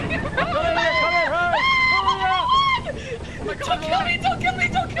 coming! Don't kill me!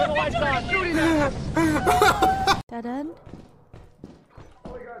 Don't kill me! Don't kill me! Dead end?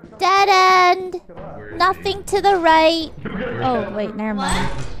 Dead end. Nothing to the right. Oh wait, never mind.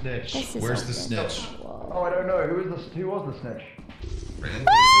 Snitch. Where's the snitch? Oh, I don't know. Who was the snitch?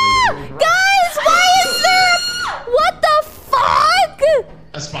 Guys, why is there? What the fuck?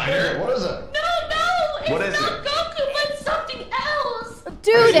 A spider? What is it? No! What It's is not it? Goku, but something else!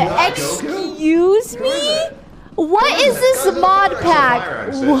 Dude, not excuse me? What is this mod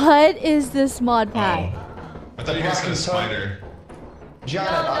pack? What is this mod pack? I thought you guys said a spider.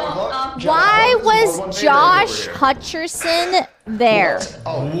 Why was Josh Hutcherson there?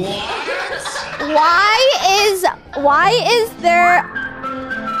 Why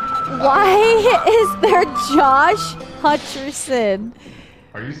is there Josh Hutcherson?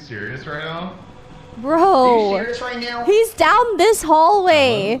 Are you serious right now? Bro. Are you serious right now? He's down this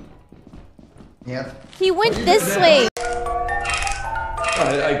hallway. Yep. He went this way.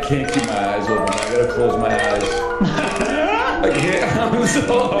 I can't keep my eyes open. I gotta close my eyes. I can't. I'm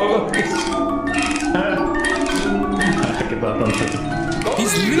so hungry.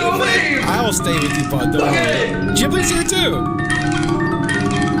 He's leaving. I'll stay with you, bud. Don't worry. Ghibli's here too.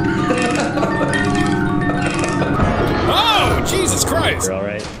 Oh, Jesus Christ! You're all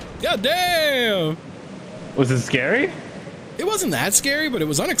right. God damn! Was it scary? It wasn't that scary, but it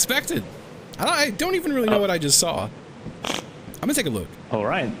was unexpected. I don't even really know what I just saw. I'm gonna take a look. All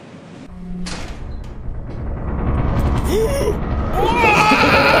right.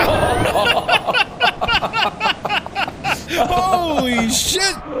 Holy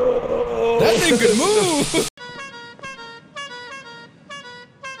shit! That thing could move!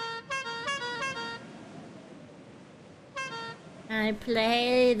 I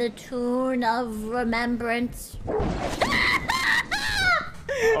play the tune of remembrance. Oh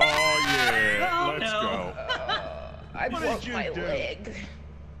yeah, let's go. I broke my leg.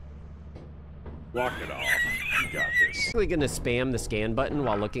 Walk it off. You got this. We're gonna spam the scan button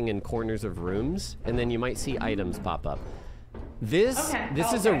while looking in corners of rooms, and then you might see items pop up. This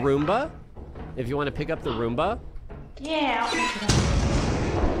is a Roomba. If you want to pick up the Roomba. Yeah, I'll pick it up.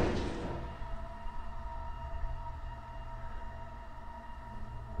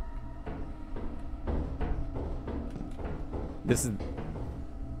 This is.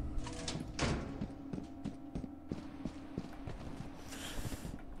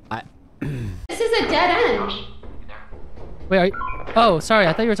 This is a dead end. Wait, are you... Oh, sorry.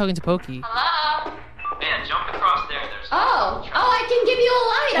 I thought you were talking to Pokey. Hello? Yeah, jump across there. There's Oh, I can give you a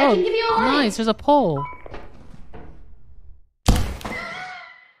light. I can give you a light. Nice. There's a pole.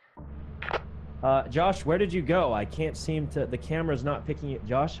 Josh, where did you go? I can't seem to. The camera's not picking it.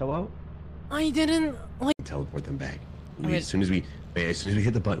 Josh, hello? I didn't like. Teleport them back. I mean- As soon as we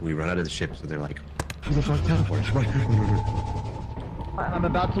hit the button, we run out of the ship. So they're like, "Who the fuck teleports?" I'm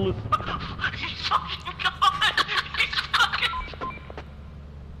about to lose.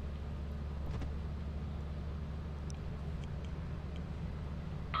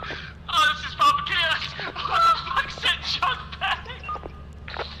 Oh, this is Papa Chaos! Oh, fuck, sent Chuck back!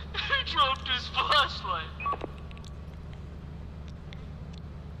 He dropped his flashlight.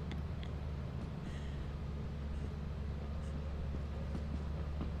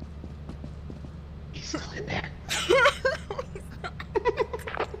 still in there.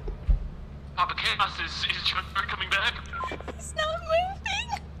 Papa Chaos, is John coming back? He's not moving.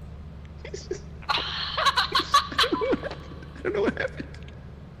 He's just... I don't know what happened.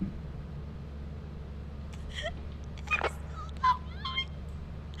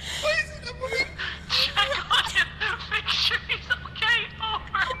 Why is he not moving? Check on him. Make sure he's okay.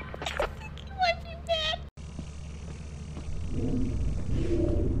 Over. I think he might be mad.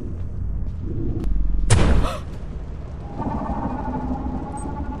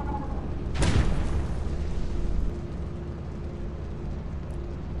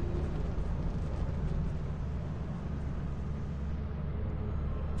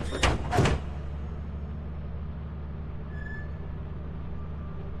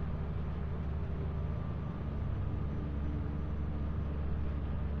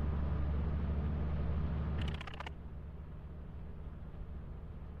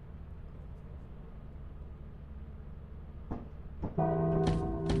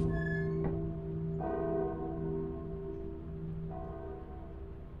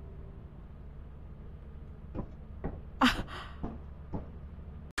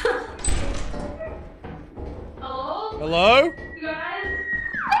 Hello?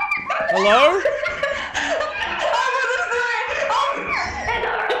 Hello?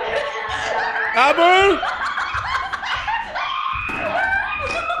 Abu?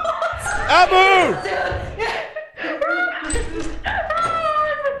 Abu?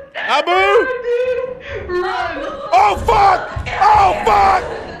 Abu? Oh fuck! Oh fuck!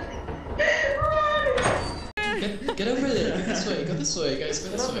 Get over there. Go this way. Go this way, guys. Go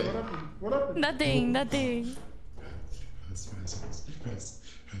this way. Nothing, nothing.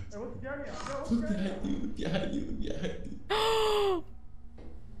 Look behind you. Look behind you. Look behind you.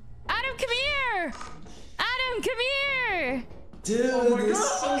 Adam, come here! Adam, come here! Dude, oh this is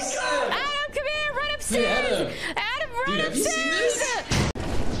so sad. Adam, come here! Run upstairs! Hey, Adam. Adam, run Dude, have you upstairs! seen this?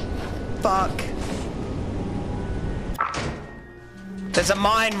 Fuck. There's a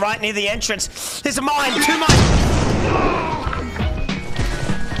mine right near the entrance. There's a mine! 2 mines!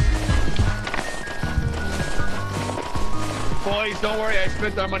 Boys, don't worry, I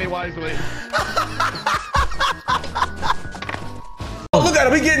spent our money wisely. Oh, look at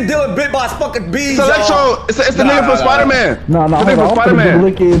him, he getting Dylan bit by his fucking bees. So that's so it's the nigga from Spider-Man. No, the nigga from Spider-Man.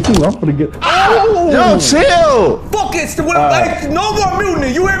 I'm gonna get. Oh, yo, chill. Fuck it, no more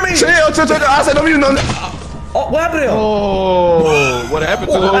mutiny, you hear me? Chill. I said no mutiny. Oh, what happened to him? Oh, what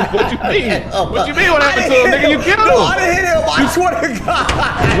happened to him? What you mean? What you mean? What happened to him, nigga? You killed him. No, I didn't hit him. I swear to God.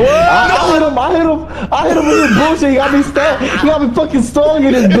 What? I hit him with his bullshit. He got me stuck. He got me fucking strong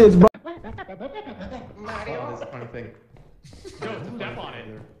in this bitch, bro. That's a funny thing. Yo, step on it.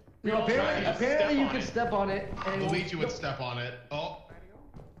 No, apparently you can step on it. And Luigi would step on it. Oh.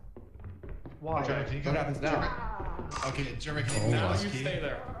 Why? Jeremy, can you What happens now? Okay, Jeremy, can you Now this you key? stay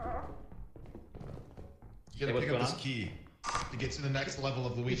there. You gotta pick up this key. To get to the next level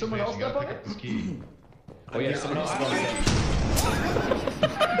of Luigi's someone Mansion, you else gotta step pick up this key. Oh yeah, someone else.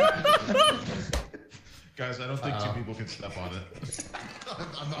 Guys, I don't think 2 people can step on it.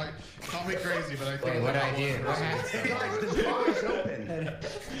 I'm not, call me crazy, but I think... Wait, what I did?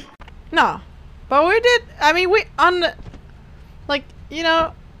 No, but we did. I mean, we like, you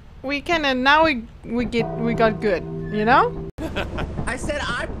know, we kind of now we got good, you know. I said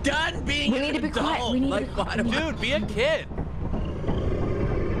I'm done being. We need to be quiet. We need to be quiet. Dude, be a kid.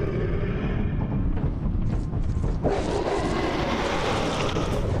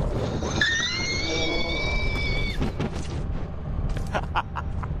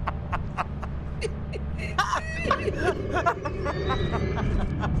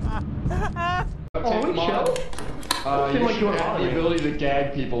 Oh, we chill. You should have the ability to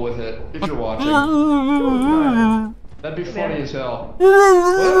gag people with it if you're watching. That'd be funny as hell.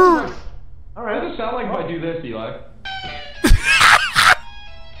 Alright, does it sound like if I do this, Eli?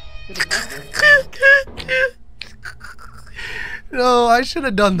 No, I should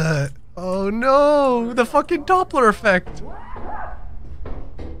have done that. Oh no, the fucking Doppler effect.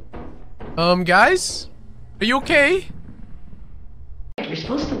 Guys? Are you okay? You're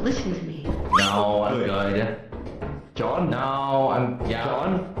supposed to listen to me. No, I'm good. John? No, I'm... Yeah.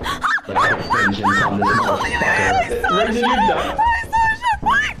 John? Yeah, I have vengeance on this motherfucker. Where did you die?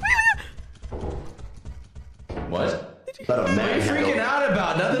 What? Let a man What are you freaking out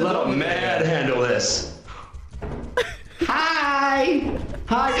about? Nothing. Let a man handle this. Hi!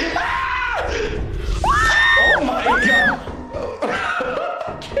 Hi! Oh my god!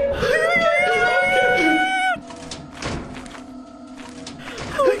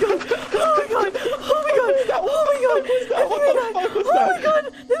 Oh my god! Oh my god! Oh my god! Oh my god! Oh my god!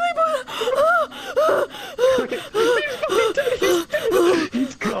 Oh my god!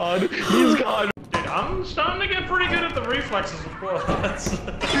 reflexes with quads.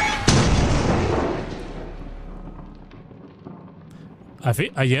 I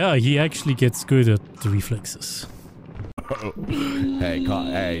think, yeah, he actually gets good at the reflexes. Hey,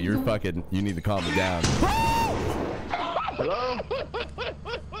 hey, you're fucking. You need to calm me down. Hello?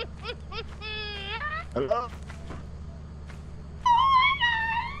 Hello?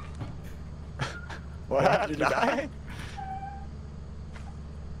 What happened? Did you die?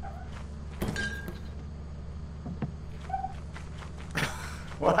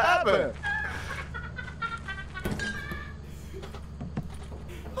 What happened?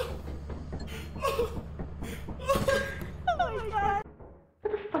 Oh my god.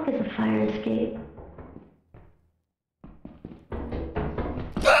 What the fuck is a fire escape?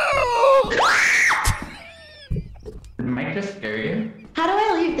 Did Mike just scare you? How do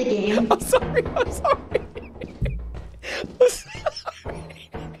I leave the game? I'm sorry, I'm sorry.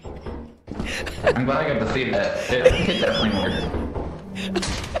 I'm glad I got to see that. It definitely worked.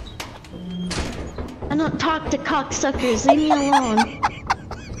 I don't talk to cocksuckers, leave me alone.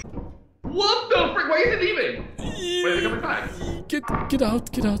 What the frick? Why is it leaving? Wait, they're coming back. Get out,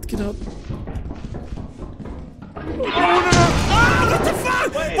 get out, get out. Oh, no, no. Oh, what the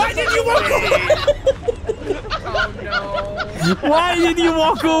fuck? Why did you walk over? Oh no. Why did you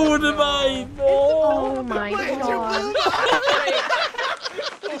walk over the mine? Oh my god.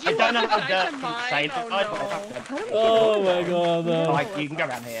 I don't know how to say it. Oh my god. Oh, you can go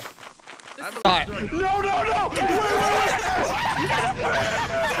around here. Alright. No, no, no!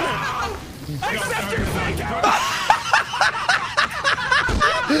 Accept your fake out!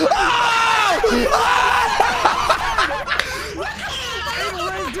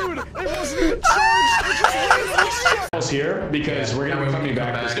 Dude, it wasn't even charged! Here, because we're gonna be coming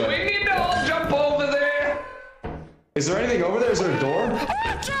back this way. Do we need to all jump over there? Is there anything over there? Is there a door?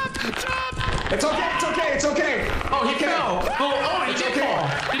 Jump! Jump! It's okay, it's okay, it's okay! Oh, he fell! Oh, he did fall!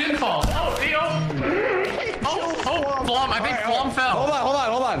 He didn't fall! Oh, Flom, I think Flom fell!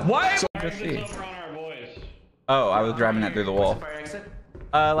 Hold on! Why? Oh, I was driving that through the wall.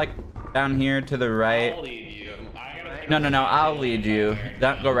 Like down here to the right. No, I'll lead you.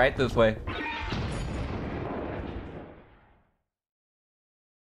 Don't go right this way.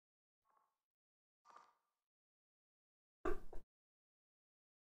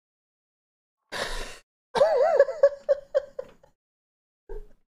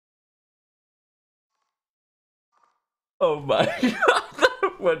 Oh my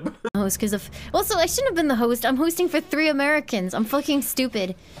god. Host because of also I shouldn't have been the host. I'm hosting for 3 Americans. I'm fucking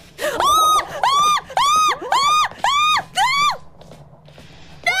stupid. Please,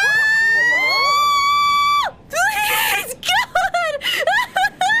 God!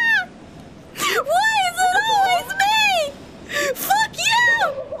 Why is it always me? Fuck you!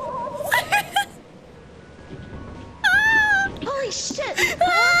 Holy shit!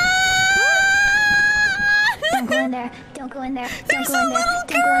 Don't go in there. Don't go in there. Don't go in there. Don't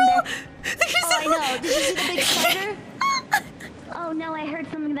go in there. Oh, I know. Did you see the big spider? Oh no, I heard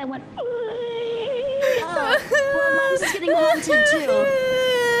something that went. Oh, well, mine's just getting haunted too. Oh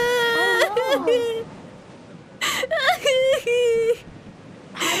no.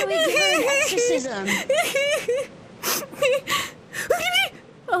 How do we give her an exorcism?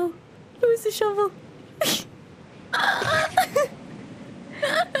 Oh, who's the shovel?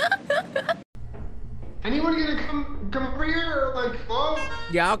 Anyone gonna come over here? Like, oh?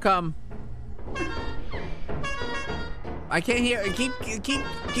 Yeah, I'll come. I can't hear. Keep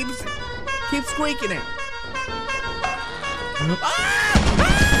squeaking it.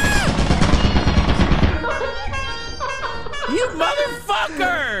 You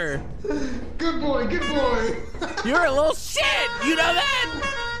motherfucker! Good boy, good boy. You're a little shit. You know that?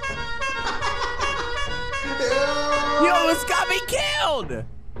 You almost got me killed.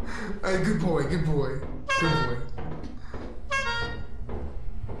 Hey, good boy, good boy, good boy.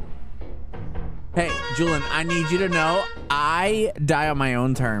 Hey, Julian, I need you to know I die on my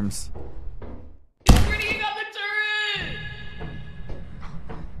own terms.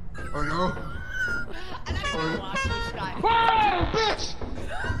 Oh no. I don't even watch this guy. Whoa, bitch!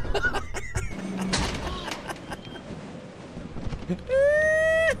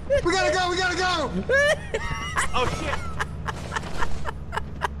 We gotta go, we gotta go! Oh shit!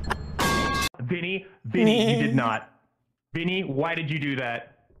 Vinny, you did not. Vinny, why did you do that?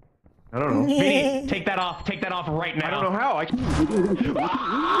 I don't know. Vinny, take that off right now. I don't know how. I can't. Vinny,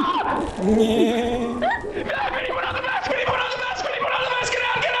 put on the mask! Vinny, put on the mask! Vinny, put on the mask! Get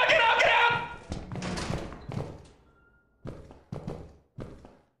out! Get out! Get out! Get out!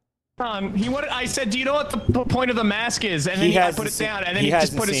 He wanted. I said, do you know what the point of the mask is? And then I put it down, and then he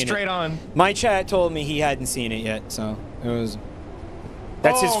just put it straight on. My chat told me he hadn't seen it yet, so. It was.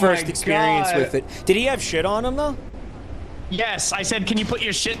 That's his first experience with it. Did he have shit on him though? Yes, I said, can you put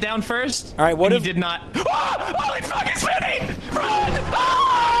your shit down first? All right, what if he did not? Oh, holy fuck, it's spinning! Run!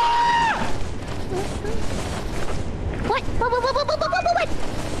 Ah! What?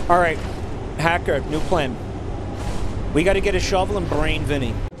 All right, hacker, new plan. We got to get a shovel and brain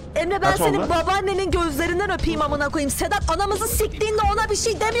Vinny. Emre ben senin babaannenin gözlerinden öpeyim amına koyayım. Sedat anamızı siktiğinde ona bir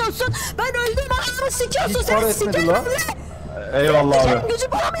şey demiyorsun. Ben öldüğüm anamı sikiyorsun. Seni sikerim lan. Eyvallah abi.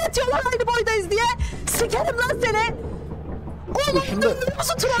 Gücü bana mı yatıyorlar aynı boydayız diye? Sikerim lan seni. Oğlum öldürüyor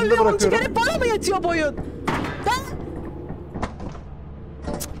musun trollüyorum? Çıkarıp bana mı yatıyor boyun? Ben...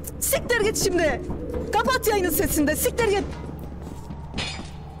 Siktir git şimdi. Kapat yayının sesinde. Siktir git.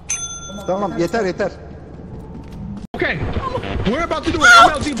 Tamam yeter yeter. Okay, we're about to do an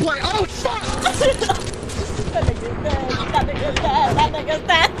MLG play. Oh fuck!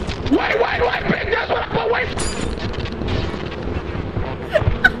 Wait, big, that's what I'm wait.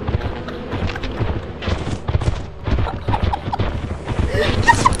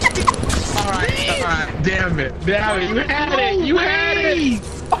 Alright, damn it, you had it.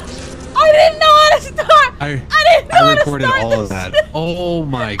 I didn't know how to start. I didn't know how to recorded start all of that. Oh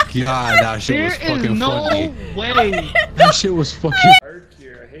my god, that shit was fucking funny. Way. That shit was fucking.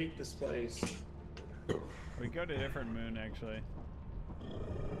 Here, I hate this place. We go to a different moon, actually.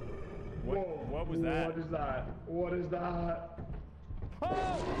 What was that? What is that? What is that?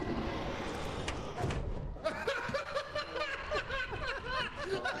 Oh!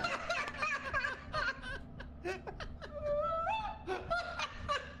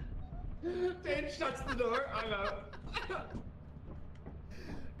 Dan shuts the door. I'm out.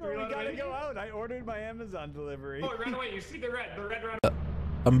 We gotta go out. I ordered my Amazon delivery. Oh, it ran away. You see the red ran.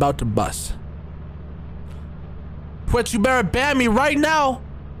 I'm about to bust. Twitch, you better ban me right now.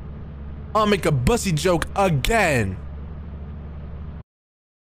 I'll make a bussy joke again.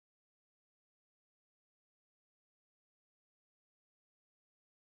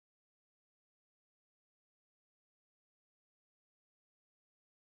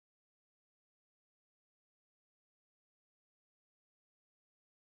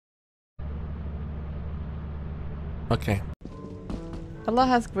 Okay. Allah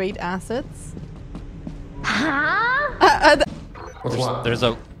has great assets.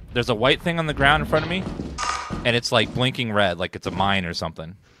 There's a white thing on the ground in front of me, and it's like blinking red, like it's a mine or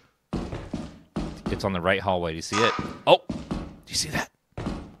something. It's on the right hallway. Do you see it? Oh, do you see that?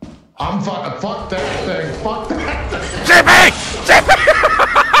 I'm fuck that thing. Fuck that thing.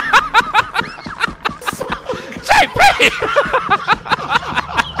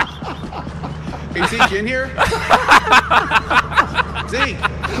 Hey, Zeke, in here? Zeke!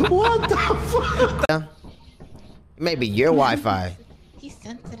 What the fuck? Yeah. Maybe your Wi-Fi. He's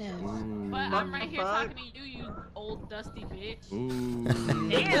sensitive. But I'm right here talking to you, you old dusty bitch. Ooh.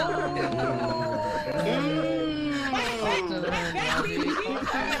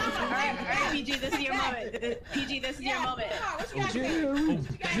 Alright, PG, this is your moment. PG, this is your moment.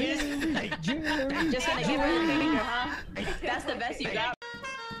 Just gonna give her a finger, huh? That's the best you got.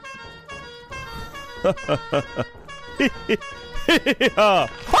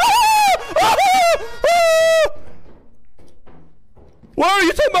 What are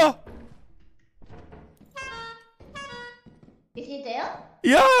you talking about? Is he there?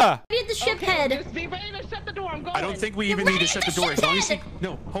 Yeah. I need the ship head. Shut the door. I'm going. I don't think we even need to shut the door. As long as she...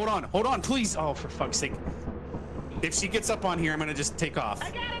 No, hold on, please. Oh, for fuck's sake. If she gets up on here, I'm gonna just take off.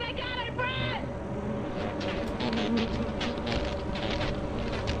 I got it, Brad.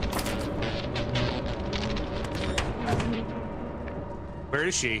 Where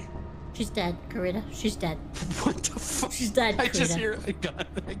is she? She's dead, Karita. She's dead. What the fuck? She's dead, I just Karita. hear... I got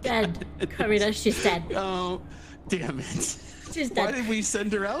Dead, Karita. She's dead. Oh, damn it. She's Why dead. did we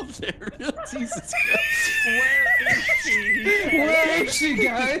send her out there? Jesus Christ. Where is she? Where is she,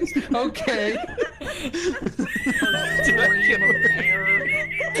 guys? Okay. Did I kill her?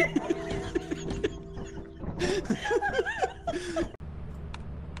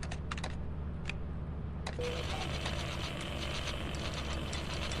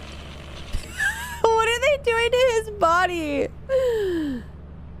 What are they doing to his body?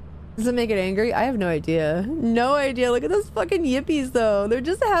 Does it make it angry? I have no idea. No idea. Look at those fucking yippies, though. They're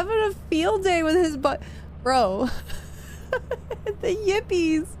just having a field day with his butt. Bro. The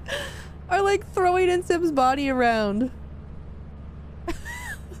yippies are like throwing Insip's body around.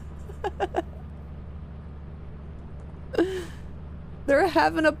 They're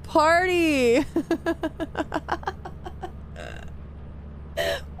having a party.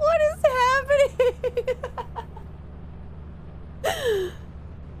 What is happening?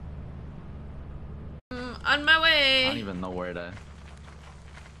 On my way. I don't even know where to.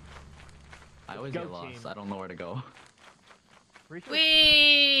 I always Go get lost. team. I don't know where to go.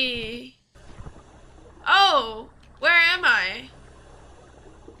 Wee. Oh, where am I?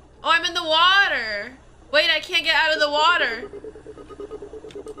 Oh, I'm in the water. Wait, I can't get out of the water.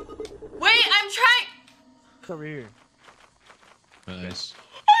 Wait, I'm trying. It's over here. Nice.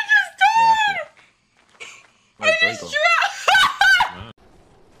 I just drowned.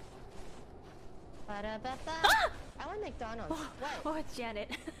 I want McDonald's. What? Oh, it's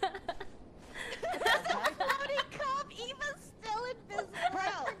Janet. Floating cop, Eva's still invisible.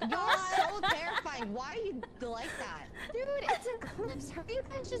 Bro, you're so terrifying. Why are you like that? Dude, it's an eclipse. Are you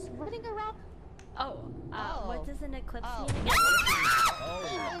guys just running around? Oh, what does an eclipse mean again?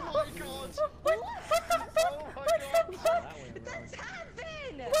 Oh my god. What that's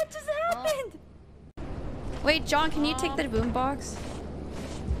happened? What just happened? Wait, John, can you take the boombox?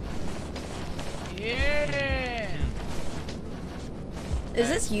 Yeah. Is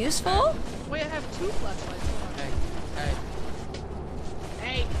this useful? Wait, I have 2 flashlights.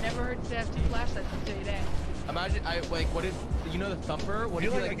 Hey, never heard to have 2 flashlights. I'll tell you that. Imagine, what if, you know the thumper? What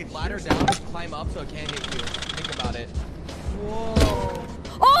if you ladder down and climb up so it can't hit you? Think about it. Whoa.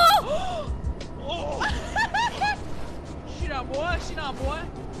 Oh! Oh! Shit on, boy. Shit on, boy.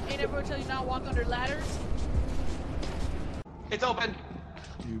 Ain't never tell you not to walk under ladders. It's open.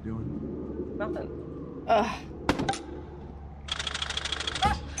 What are you doing? Nothing. Ugh.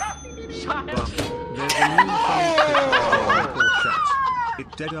 There's a new chat. It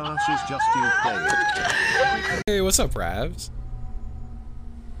dead ass is just you playing. Hey, what's up, Ravs?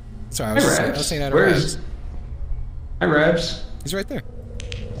 Sorry, I Hey, was saying hi to Where Ravs. is- Hi, Ravs. He's right there.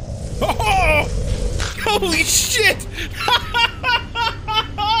 Oh! Holy shit!